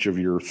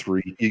your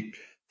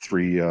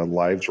three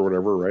lives or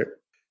whatever, right?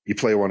 You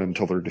play one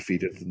until they're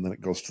defeated, and then it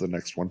goes to the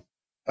next one.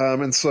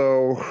 And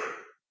so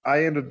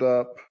I ended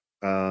up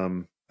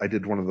I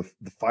did one of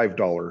the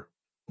 $5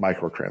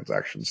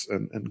 microtransactions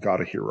and got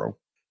a hero,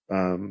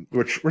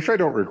 which I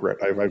don't regret.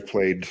 I've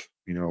played,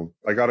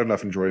 I got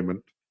enough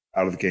enjoyment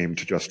out of the game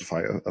to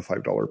justify a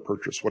 $5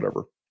 purchase,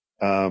 whatever.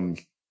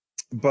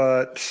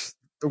 But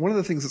one of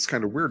the things that's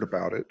kind of weird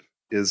about it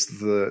is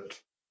that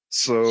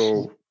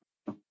so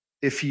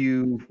if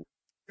you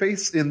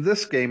face in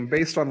this game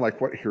based on like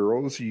what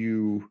heroes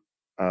you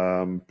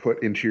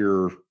put into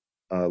your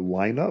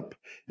lineup,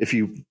 if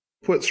you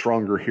put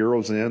stronger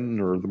heroes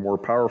in or the more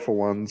powerful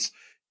ones,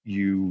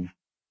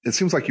 it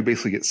seems like you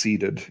basically get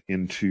seeded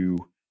into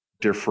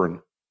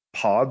different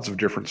pods of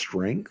different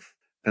strength.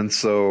 And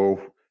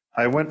so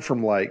I went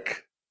from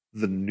like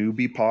the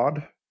newbie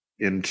pod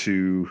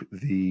into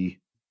the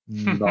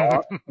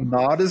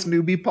not as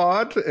newbie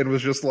pod and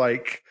was just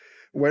like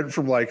went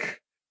from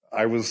like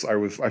I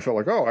felt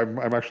like, oh,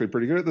 I'm actually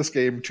pretty good at this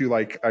game to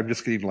like I'm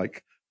just getting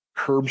like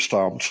curb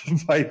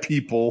stomped by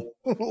people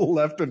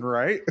left and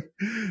right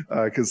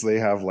because they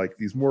have like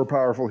these more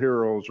powerful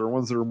heroes or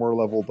ones that are more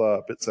leveled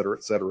up, et cetera,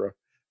 et cetera.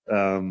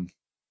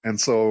 And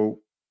so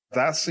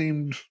that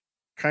seemed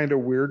kind of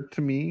weird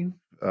to me.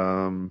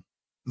 The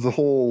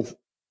whole,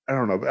 I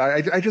don't know.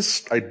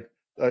 I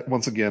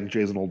once again,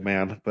 Jay's an old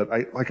man, but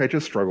I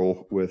just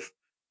struggle with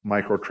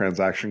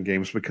microtransaction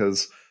games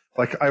because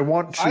like I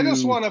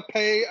just want to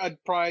pay a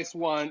price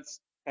once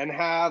and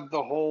have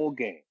the whole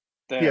game.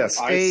 There, yes,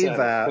 I said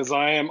that because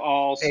I am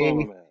also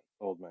an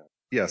old man.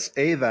 Yes,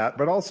 that,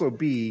 but also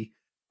B,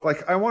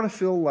 like I want to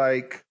feel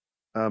like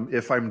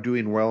if I'm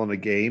doing well in a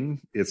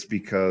game, it's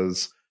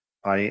because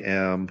I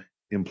am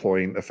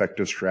employing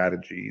effective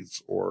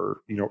strategies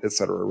or et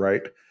cetera,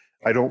 right?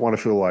 I don't want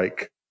to feel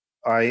like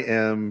I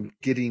am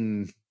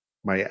getting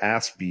my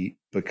ass beat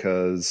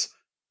because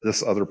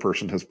this other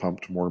person has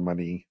pumped more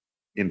money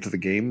into the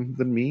game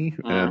than me.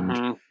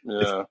 And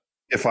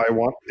if I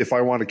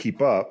want to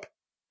keep up,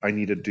 I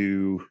need to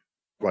do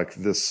like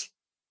this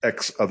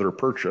X other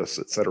purchase,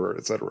 et cetera,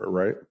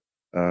 right?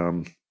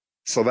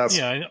 So that's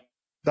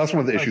one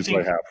of the issues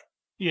I have.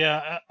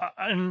 Yeah,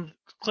 and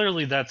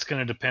clearly that's going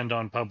to depend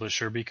on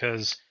publisher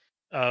because,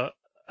 I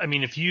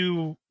mean, if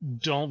you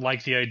don't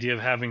like the idea of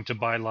having to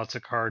buy lots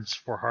of cards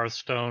for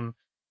Hearthstone,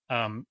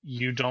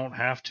 you don't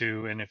have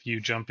to. And if you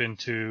jump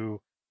into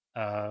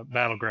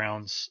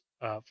Battlegrounds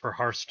for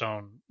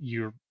Hearthstone,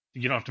 you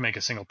don't have to make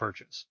a single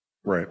purchase.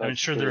 Right. I mean,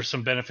 sure, there's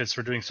some benefits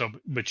for doing so,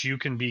 but you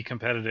can be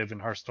competitive in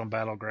Hearthstone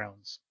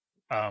Battlegrounds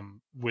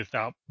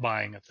without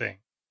buying a thing.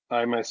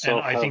 I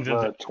myself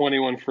have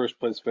 21 first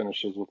place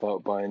finishes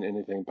without buying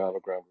anything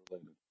Battleground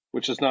related,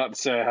 which is not to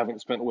say I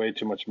haven't spent way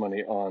too much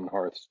money on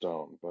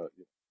Hearthstone, but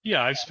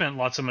yeah, I've spent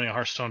lots of money on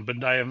Hearthstone,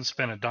 but I haven't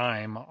spent a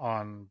dime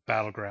on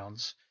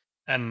Battlegrounds.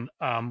 And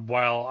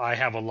while I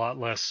have a lot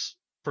less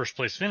first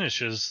place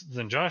finishes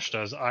than Josh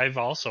does, I've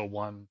also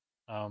won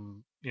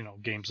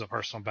games of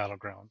Hearthstone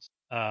Battlegrounds.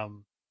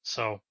 And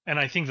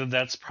I think that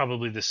that's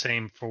probably the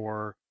same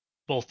for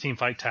both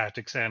Teamfight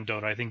Tactics and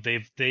Dota. I think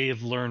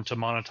they've learned to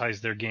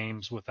monetize their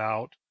games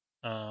without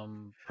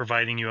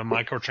providing you a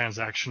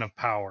microtransaction of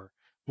power,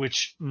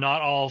 which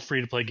not all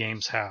free to play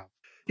games have.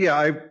 Yeah,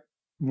 I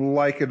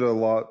like it a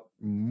lot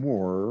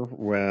more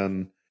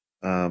when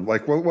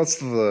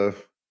what's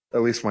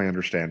at least my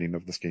understanding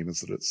of this game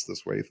is that it's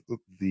this way.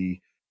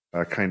 The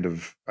kind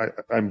of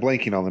I'm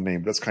blanking on the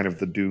name, but it's kind of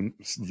the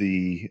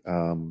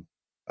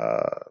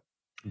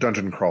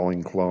dungeon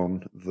crawling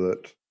clone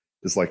that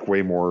is like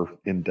way more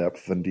in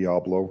depth than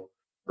Diablo,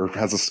 or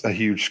has a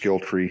huge skill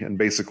tree, and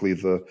basically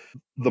the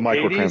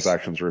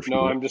microtransactions are.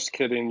 No, I'm just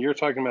kidding. You're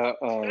talking about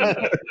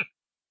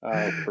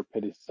Oh, for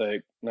pity's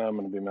sake! Now I'm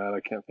going to be mad. I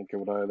can't think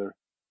of it either.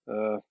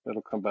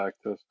 It'll come back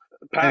to us.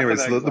 Path of Anyways,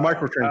 the Exile. Path of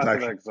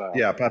microtransaction, Exile.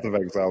 yeah, Path of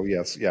Exile,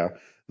 yes, yeah.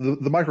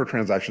 The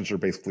microtransactions are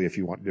basically if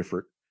you want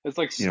different, It's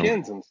like you know,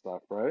 skins and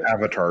stuff, right?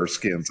 avatars,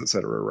 skins,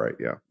 etc. Right?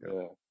 Yeah, yeah.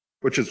 Yeah.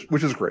 Which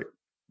is great,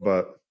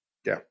 but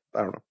yeah,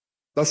 I don't know.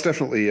 That's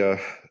definitely a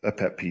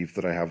pet peeve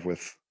that I have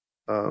with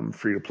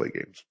free to play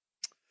games.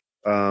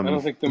 I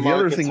don't think the The other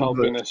market's thing that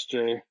helping us,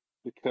 Jay,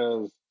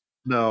 because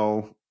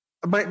no,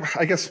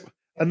 I guess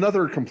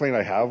another complaint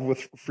I have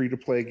with free to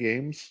play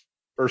games,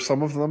 or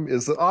some of them,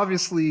 is that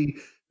obviously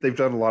they've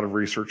done a lot of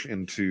research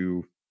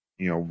into,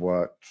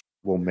 what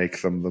will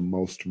make them the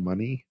most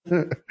money.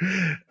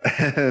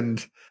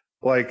 And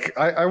like,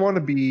 I want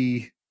to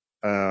be,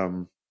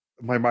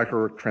 my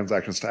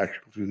microtransactions to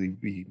actually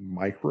be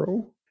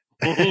micro.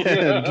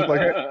 And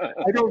like,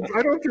 I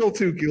don't feel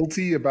too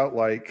guilty about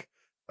like,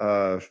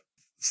 uh,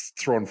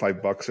 throwing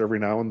 $5 every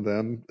now and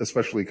then,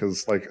 especially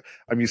because like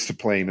I'm used to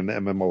playing an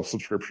MMO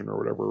subscription or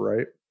whatever,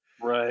 right?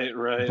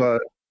 right.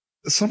 But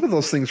some of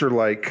those things are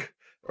like,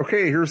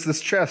 okay, here's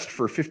this chest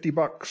for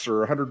 $50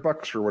 or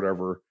 $100 or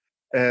whatever,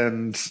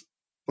 and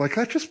like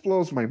that just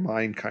blows my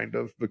mind, kind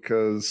of,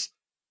 because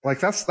like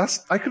that's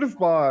I could have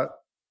bought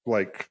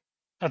like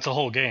That's a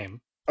whole game.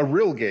 a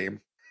real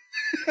game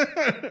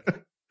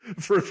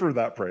for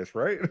that price,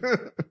 right?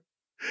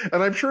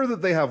 And I'm sure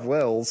that they have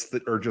wells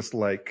that are just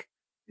like,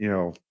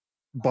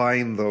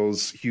 buying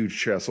those huge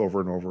chests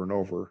over and over and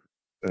over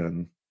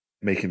and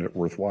making it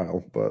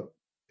worthwhile. But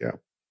yeah.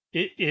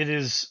 It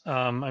is.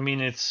 I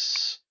mean, it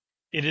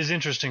is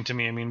interesting to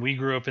me. I mean, we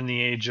grew up in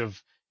the age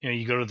of,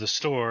 you go to the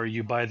store,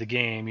 you buy the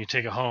game, you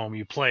take it home,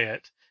 you play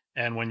it,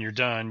 and when you're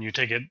done, you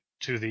take it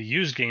to the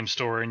used game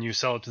store and you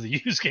sell it to the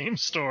used game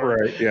store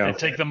Right. Yeah. and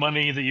take the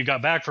money that you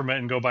got back from it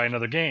and go buy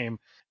another game.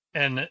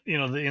 And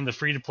in the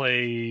free to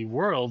play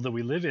world that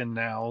we live in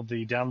now,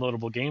 the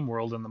downloadable game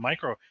world and the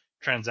micro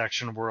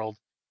transaction world,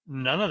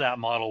 none of that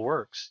model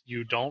works.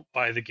 You don't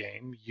buy the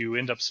game, you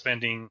end up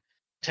spending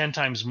 10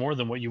 times more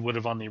than what you would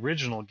have on the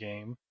original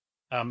game,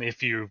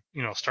 if you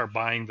start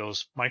buying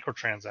those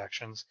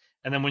microtransactions.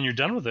 And then when you're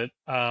done with it,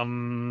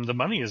 the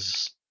money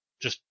is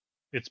just,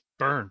 it's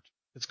burned.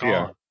 It's Yeah.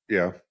 gone.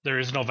 Yeah. There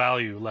is no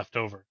value left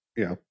over.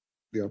 Yeah.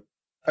 Yeah.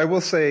 I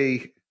will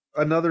say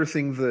another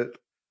thing that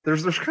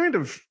there's kind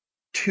of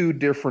two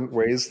different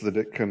ways that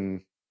it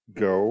can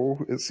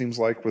go, it seems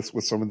like, with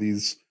some of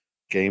these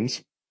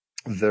games.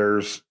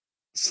 There's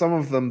some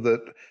of them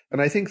that,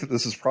 and I think that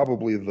this is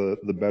probably the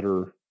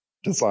better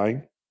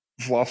design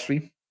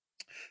philosophy.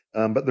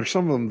 But there's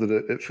some of them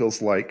that it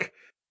feels like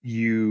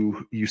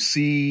you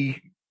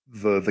see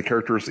the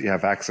characters that you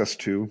have access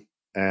to,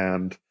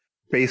 and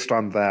based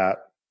on that,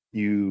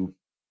 you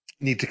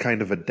need to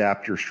kind of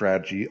adapt your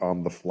strategy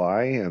on the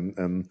fly.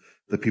 And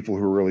the people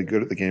who are really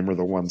good at the game are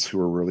the ones who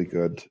are really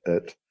good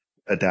at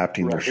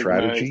adapting their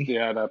Recognize strategy. the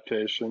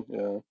adaptation.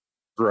 Yeah.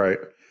 Right.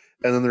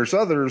 And then there's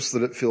others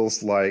that it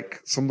feels like,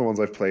 some of the ones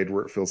I've played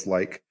where it feels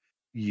like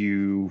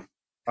you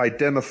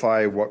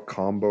identify what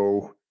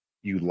combo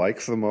you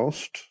like the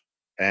most,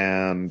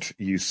 and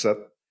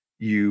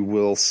you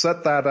will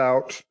set that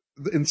out.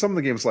 In some of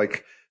the games,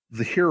 like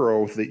the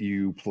hero that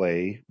you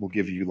play will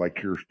give you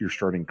like your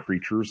starting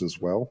creatures as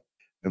well.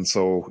 And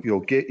so you'll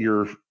get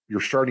your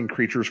starting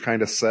creatures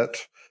kind of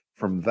set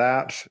from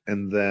that,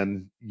 and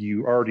then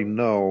you already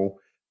know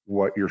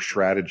what your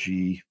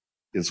strategy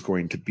is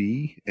going to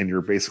be, and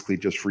you're basically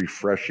just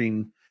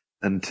refreshing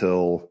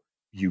until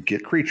you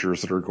get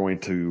creatures that are going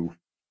to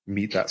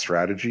meet that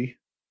strategy.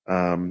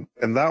 And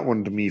that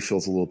one to me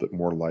feels a little bit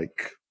more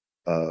like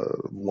a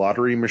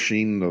lottery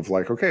machine of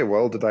like, okay,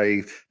 well, did I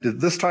get Did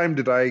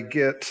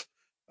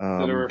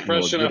it a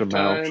refresh good enough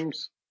amount?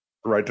 times?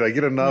 Right? Did I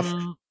get enough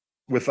Mm,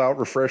 without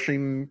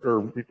refreshing?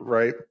 Or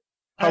right?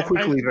 How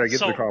quickly did I get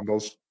the so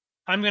combos?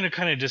 I'm going to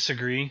kind of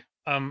disagree.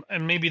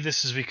 And maybe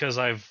this is because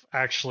I've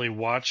actually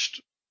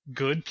watched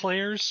good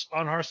players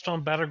on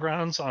Hearthstone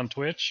Battlegrounds on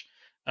Twitch,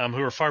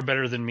 who are far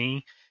better than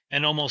me,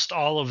 and almost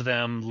all of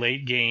them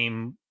late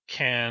game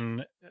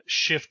can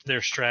shift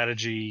their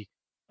strategy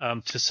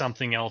to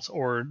something else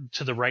or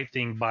to the right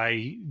thing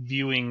by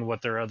viewing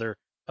what their other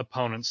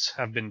opponents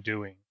have been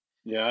doing.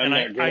 Yeah, I'm And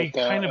not good I at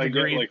kind that. of I get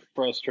agree. like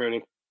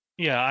frustrated.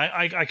 Yeah,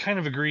 I kind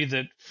of agree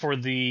that for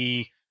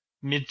the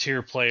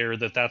mid-tier player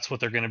that's what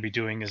they're going to be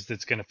doing, is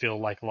it's going to feel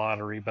like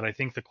lottery. But I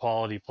think the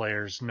quality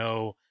players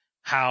know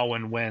how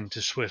and when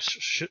to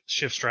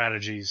shift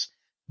strategies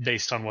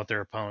based on what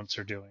their opponents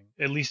are doing,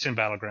 at least in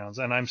Battlegrounds.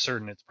 And I'm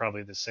certain it's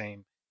probably the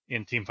same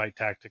in Teamfight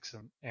Tactics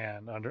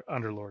and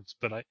Underlords.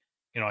 But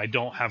I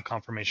don't have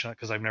confirmation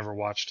because I've never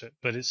watched it.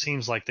 But it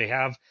seems like they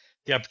have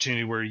the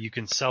opportunity where you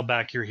can sell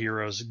back your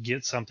heroes,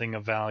 get something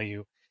of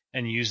value,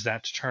 and use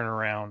that to turn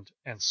around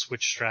and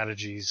switch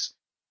strategies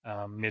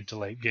mid to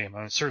late game.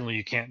 I mean, certainly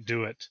you can't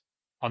do it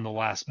on the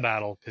last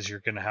battle because you're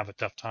going to have a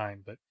tough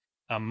time. But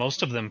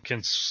most of them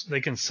can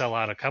sell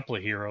out a couple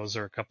of heroes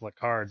or a couple of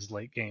cards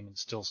late game and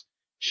still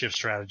shift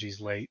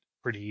strategies late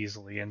pretty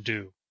easily and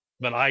do.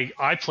 But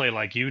I play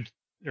like you.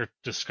 are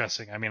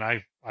discussing. I mean,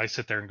 I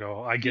sit there and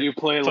go, I get You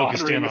play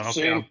focused lottery in on,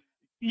 okay, machine.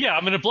 yeah,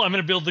 I'm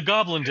gonna build the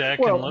goblin deck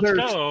and Well, let's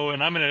go,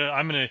 and I'm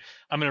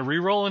gonna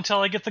re-roll until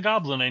I get the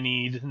goblin I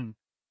need. And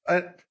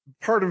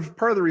part of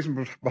the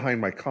reason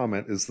behind my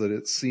comment is that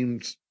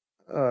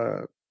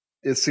uh,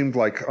 it seemed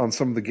like on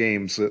some of the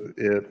games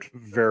it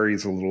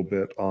varies a little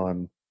bit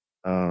on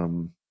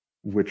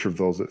which of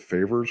those it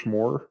favors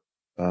more.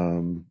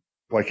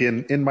 Like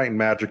in Might and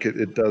Magic,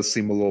 it does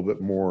seem a little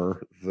bit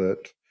more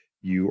that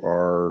you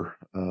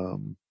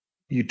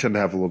tend to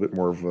have a little bit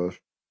more of a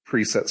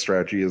preset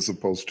strategy as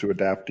opposed to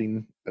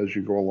adapting as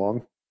you go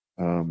along.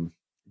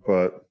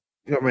 But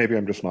maybe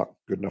I'm just not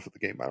good enough at the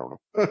game. I don't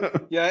know.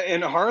 Yeah,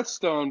 in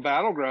Hearthstone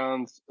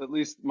Battlegrounds, at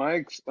least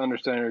my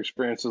understanding or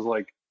experience is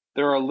like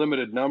there are a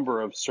limited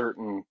number of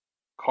certain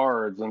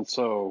cards, and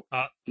so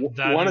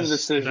one of the that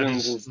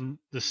decisions is is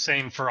the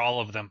same for all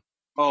of them.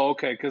 oh,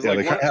 okay, because Yeah,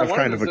 like they have one of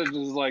kind the of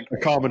decisions is like a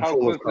common how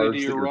pool of quickly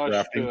do cards you that you're rush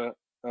drafting. to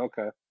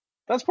okay.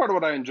 That's part of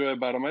what I enjoy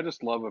about them. I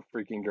just love a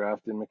freaking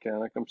drafting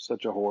mechanic. I'm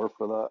such a whore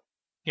for that.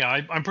 Yeah,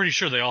 I'm pretty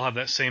sure they all have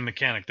that same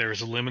mechanic.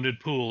 There's a limited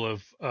pool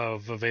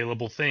of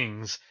available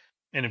things,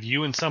 and if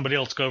you and somebody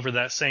else go over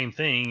that same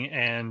thing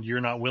and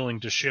you're not willing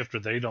to shift or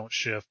they don't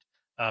shift,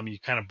 you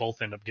kind of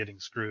both end up getting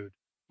screwed.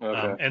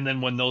 Okay. And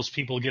then when those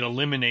people get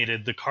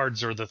eliminated, the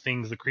cards or the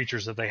things, the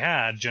creatures that they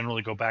had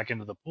generally go back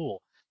into the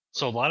pool.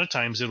 So a lot of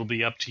times it'll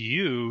be up to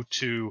you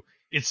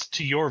it's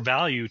to your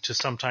value to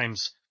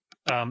sometimes,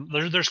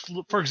 there's,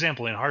 for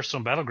example, in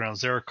Hearthstone Battlegrounds,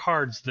 there are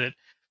cards that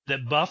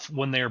buff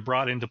when they are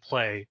brought into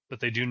play, but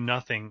they do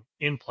nothing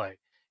in play.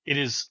 It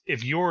is,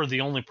 if you're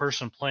the only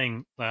person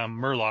playing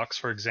Murlocs,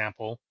 for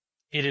example,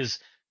 it is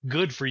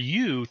good for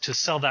you to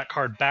sell that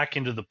card back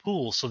into the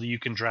pool so that you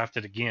can draft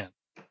it again.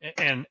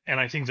 And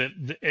I think that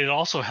it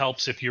also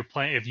helps if you're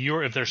playing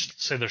if there's,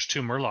 say there's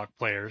two Murloc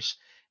players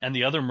and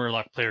the other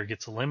Murloc player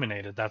gets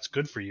eliminated, that's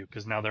good for you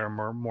because now there are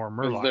more Because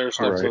Murloc their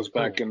stuff cards in goes the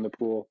pool. back in the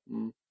pool.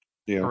 Mm.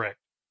 Yeah. Correct.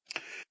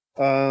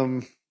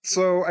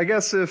 So I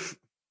guess if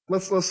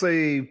let's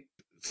say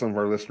some of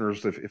our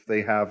listeners, if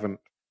they haven't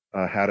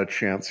had a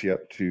chance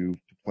yet to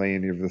play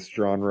any of this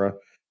genre,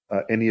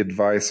 any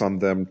advice on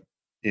them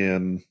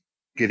in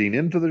getting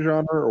into the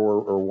genre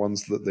or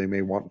ones that they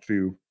may want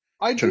to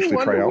I do potentially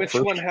try wonder out which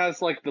first? one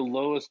has like the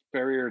lowest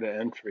barrier to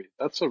entry.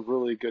 That's a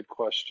really good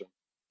question.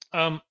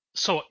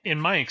 So in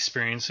my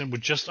experience, and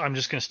I'm just going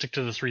to stick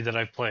to the three that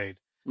I've played.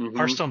 Mm-hmm.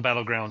 Hearthstone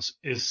Battlegrounds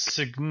is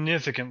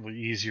significantly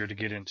easier to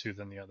get into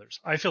than the others.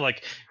 I feel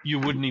like you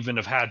wouldn't even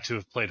have had to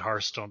have played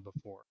Hearthstone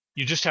before.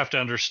 You just have to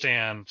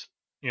understand,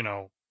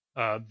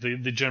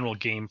 the general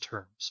game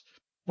terms,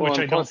 Well, which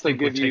and I don't plus they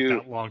think would give take you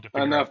that long to figure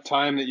out. enough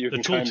time that you The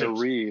can kind of tooltips,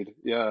 read.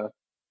 Yeah,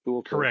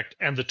 tooltip. correct,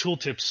 and the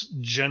tooltips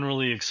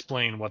generally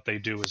explain what they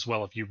do as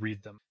well if you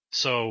read them.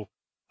 So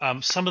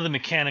some of the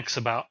mechanics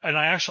about, and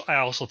I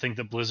also think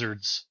that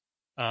Blizzard's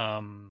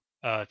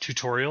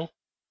tutorial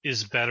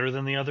is better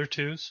than the other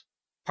twos,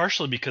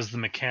 partially because the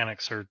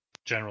mechanics are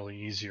generally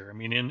easier. I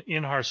mean,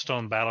 in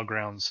Hearthstone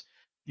Battlegrounds,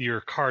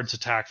 your cards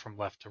attack from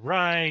left to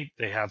right.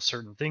 They have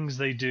certain things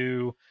they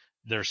do.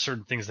 There's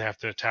certain things they have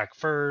to attack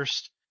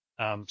first.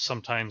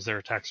 Sometimes their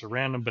attacks are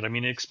random, but I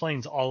mean, it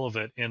explains all of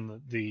it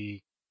in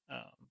the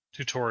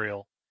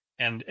tutorial,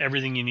 and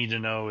everything you need to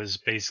know is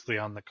basically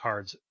on the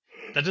cards.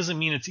 That doesn't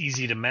mean it's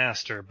easy to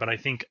master, but I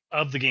think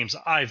of the games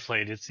I've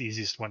played, it's the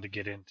easiest one to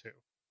get into.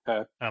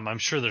 Okay. I'm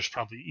sure there's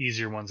probably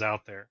easier ones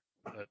out there,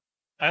 but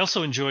I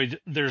also enjoyed.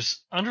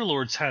 There's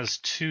Underlords has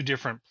two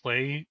different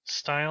play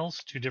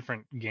styles, two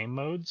different game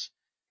modes.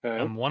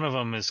 Okay. One of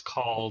them is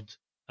called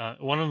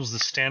one of them is the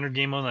standard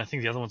game mode, and I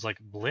think the other one's like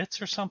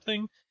Blitz or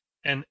something.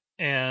 And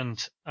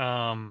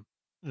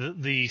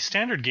the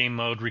standard game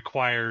mode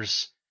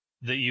requires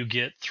that you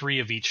get three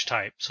of each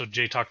type. So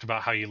Jay talked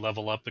about how you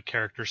level up the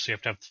character, so you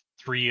have to have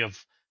three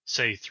of,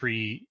 say,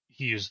 three.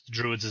 He used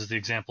druids as the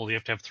example. You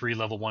have to have three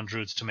level 1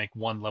 druids to make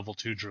one level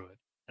 2 druid,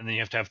 and then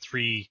you have to have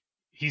three.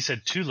 He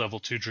said two level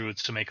 2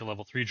 druids to make a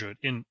level 3 druid.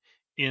 In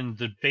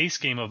the base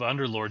game of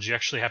Underlords, you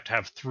actually have to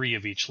have three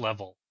of each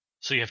level.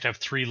 So you have to have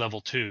three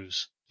level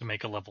 2s to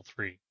make a level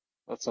 3.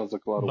 That sounds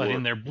like a lot of But work.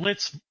 in their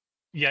Blitz,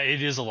 yeah,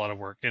 it is a lot of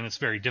work, and it's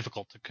very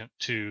difficult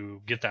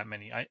to get that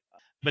many.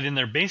 But in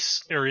their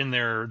base, or in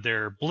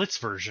their Blitz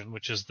version,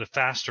 which is the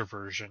faster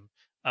version,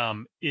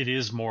 it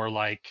is more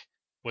like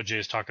what Jay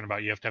is talking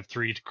about. You have to have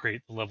three to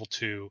create the level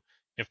 2. You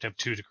have to have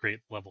two to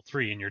create the level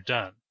 3, and you're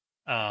done.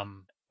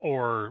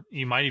 Or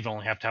you might even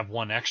only have to have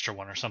one extra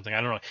one or something.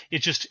 I don't know.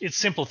 It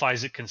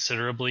simplifies it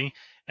considerably,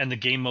 and the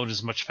game mode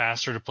is much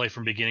faster to play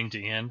from beginning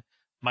to end.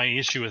 My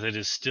issue with it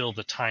is still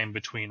the time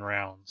between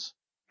rounds.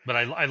 But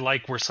I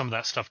like where some of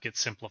that stuff gets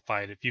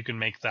simplified. If you can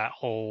make that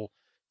whole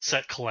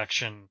set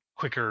collection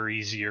quicker or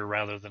easier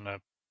rather than a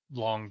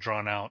long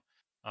drawn out,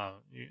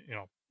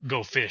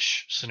 go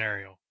fish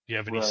scenario. Do you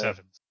have any Right.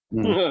 sevens?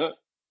 Mm.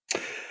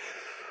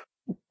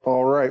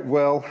 All right.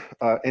 Well,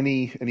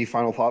 any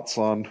final thoughts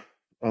on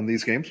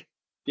these games?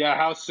 Yeah.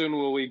 How soon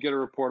will we get a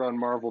report on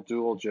Marvel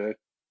Duel, Jay?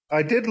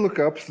 I did look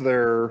up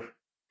their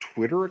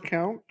Twitter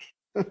account.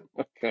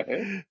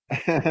 Okay.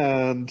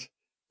 And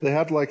They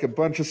had like a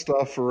bunch of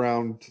stuff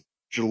around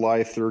July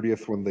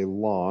 30th when they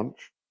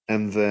launched,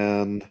 and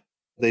then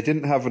they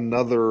didn't have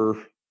another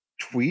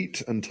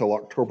tweet until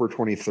October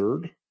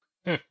 23rd.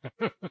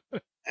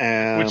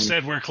 Which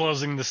said we're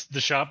closing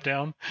the shop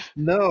down?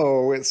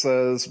 No, it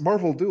says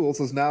Marvel Duels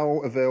is now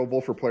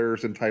available for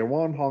players in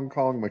Taiwan, Hong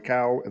Kong,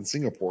 Macau, and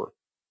Singapore.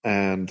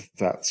 And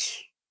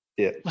that's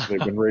it. They've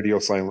been radio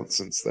silent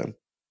since then.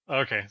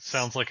 Okay,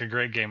 sounds like a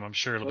great game. I'm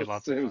sure it'll be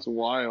lots of fun. It was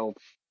wild.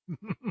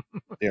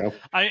 Yeah.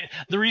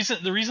 The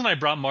reason I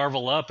brought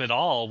Marvel up at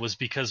all was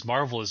because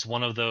Marvel is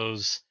one of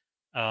those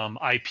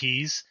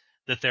IPs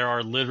that there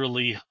are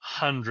literally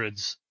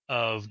hundreds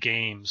of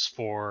games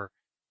for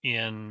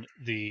in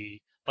the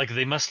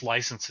they must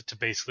license it to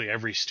basically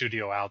every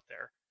studio out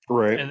there.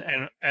 Right.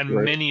 And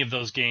right. many of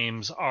those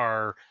games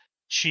are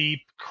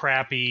cheap,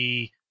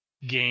 crappy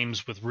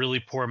games with really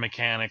poor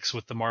mechanics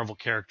with the Marvel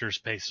characters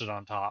pasted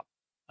on top.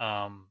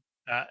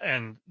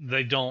 And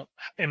they don't,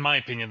 in my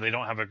opinion, they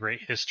don't have a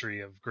great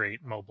history of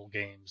great mobile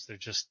games.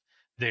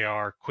 They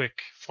are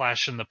quick,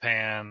 flash in the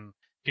pan.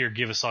 Here,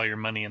 give us all your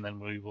money, and then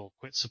we will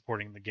quit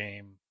supporting the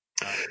game.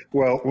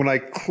 Well, when I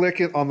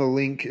click it on the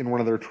link in one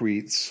of their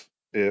tweets,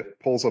 it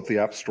pulls up the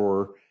App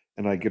Store,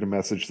 and I get a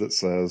message that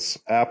says,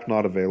 app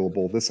not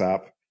available. This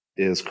app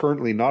is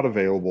currently not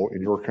available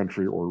in your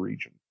country or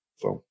region.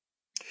 So,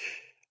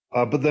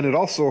 but then it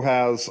also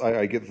has,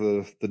 I get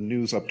the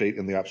news update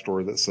in the App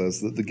Store that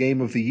says that the game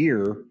of the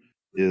year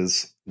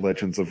is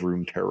Legends of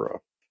Runeterra,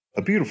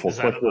 a beautiful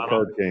collectible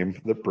card game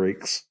that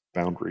breaks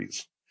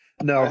boundaries.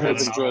 No, I have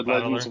enjoyed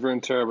Legends of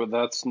Runeterra, but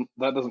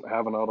that doesn't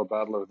have an auto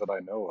battler that I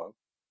know of.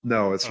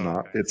 No, it's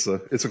not. Okay.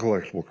 It's a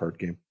collectible card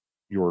game.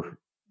 Your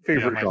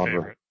favorite genre.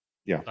 Favorite.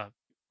 Yeah.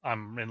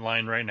 I'm in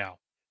line right now.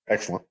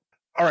 Excellent.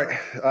 All right,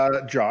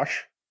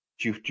 Josh,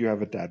 do you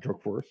have a dad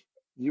joke for us?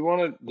 Do you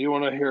want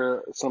to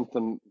hear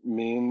something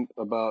mean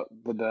about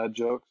the dad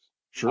jokes?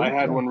 Sure. I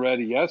had one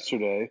ready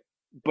yesterday,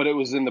 but it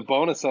was in the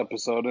bonus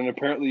episode, and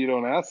apparently you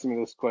don't ask me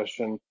this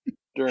question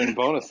during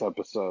bonus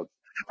episodes.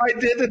 I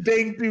did a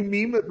dang new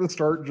meme at the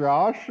start,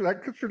 Josh.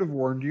 That should have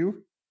warned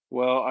you.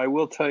 Well, I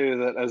will tell you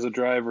that as a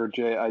driver,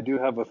 Jay, I do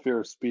have a fear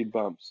of speed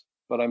bumps,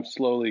 but I'm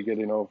slowly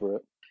getting over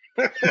it.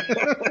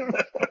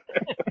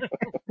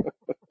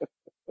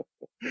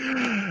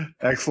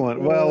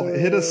 Excellent. Well,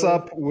 hit us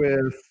up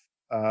with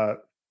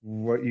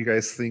what you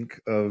guys think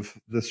of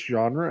this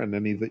genre and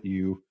any that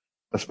you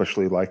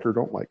especially like or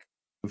don't like.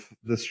 Of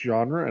this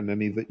genre and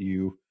any that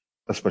you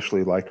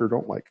especially like or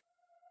don't like.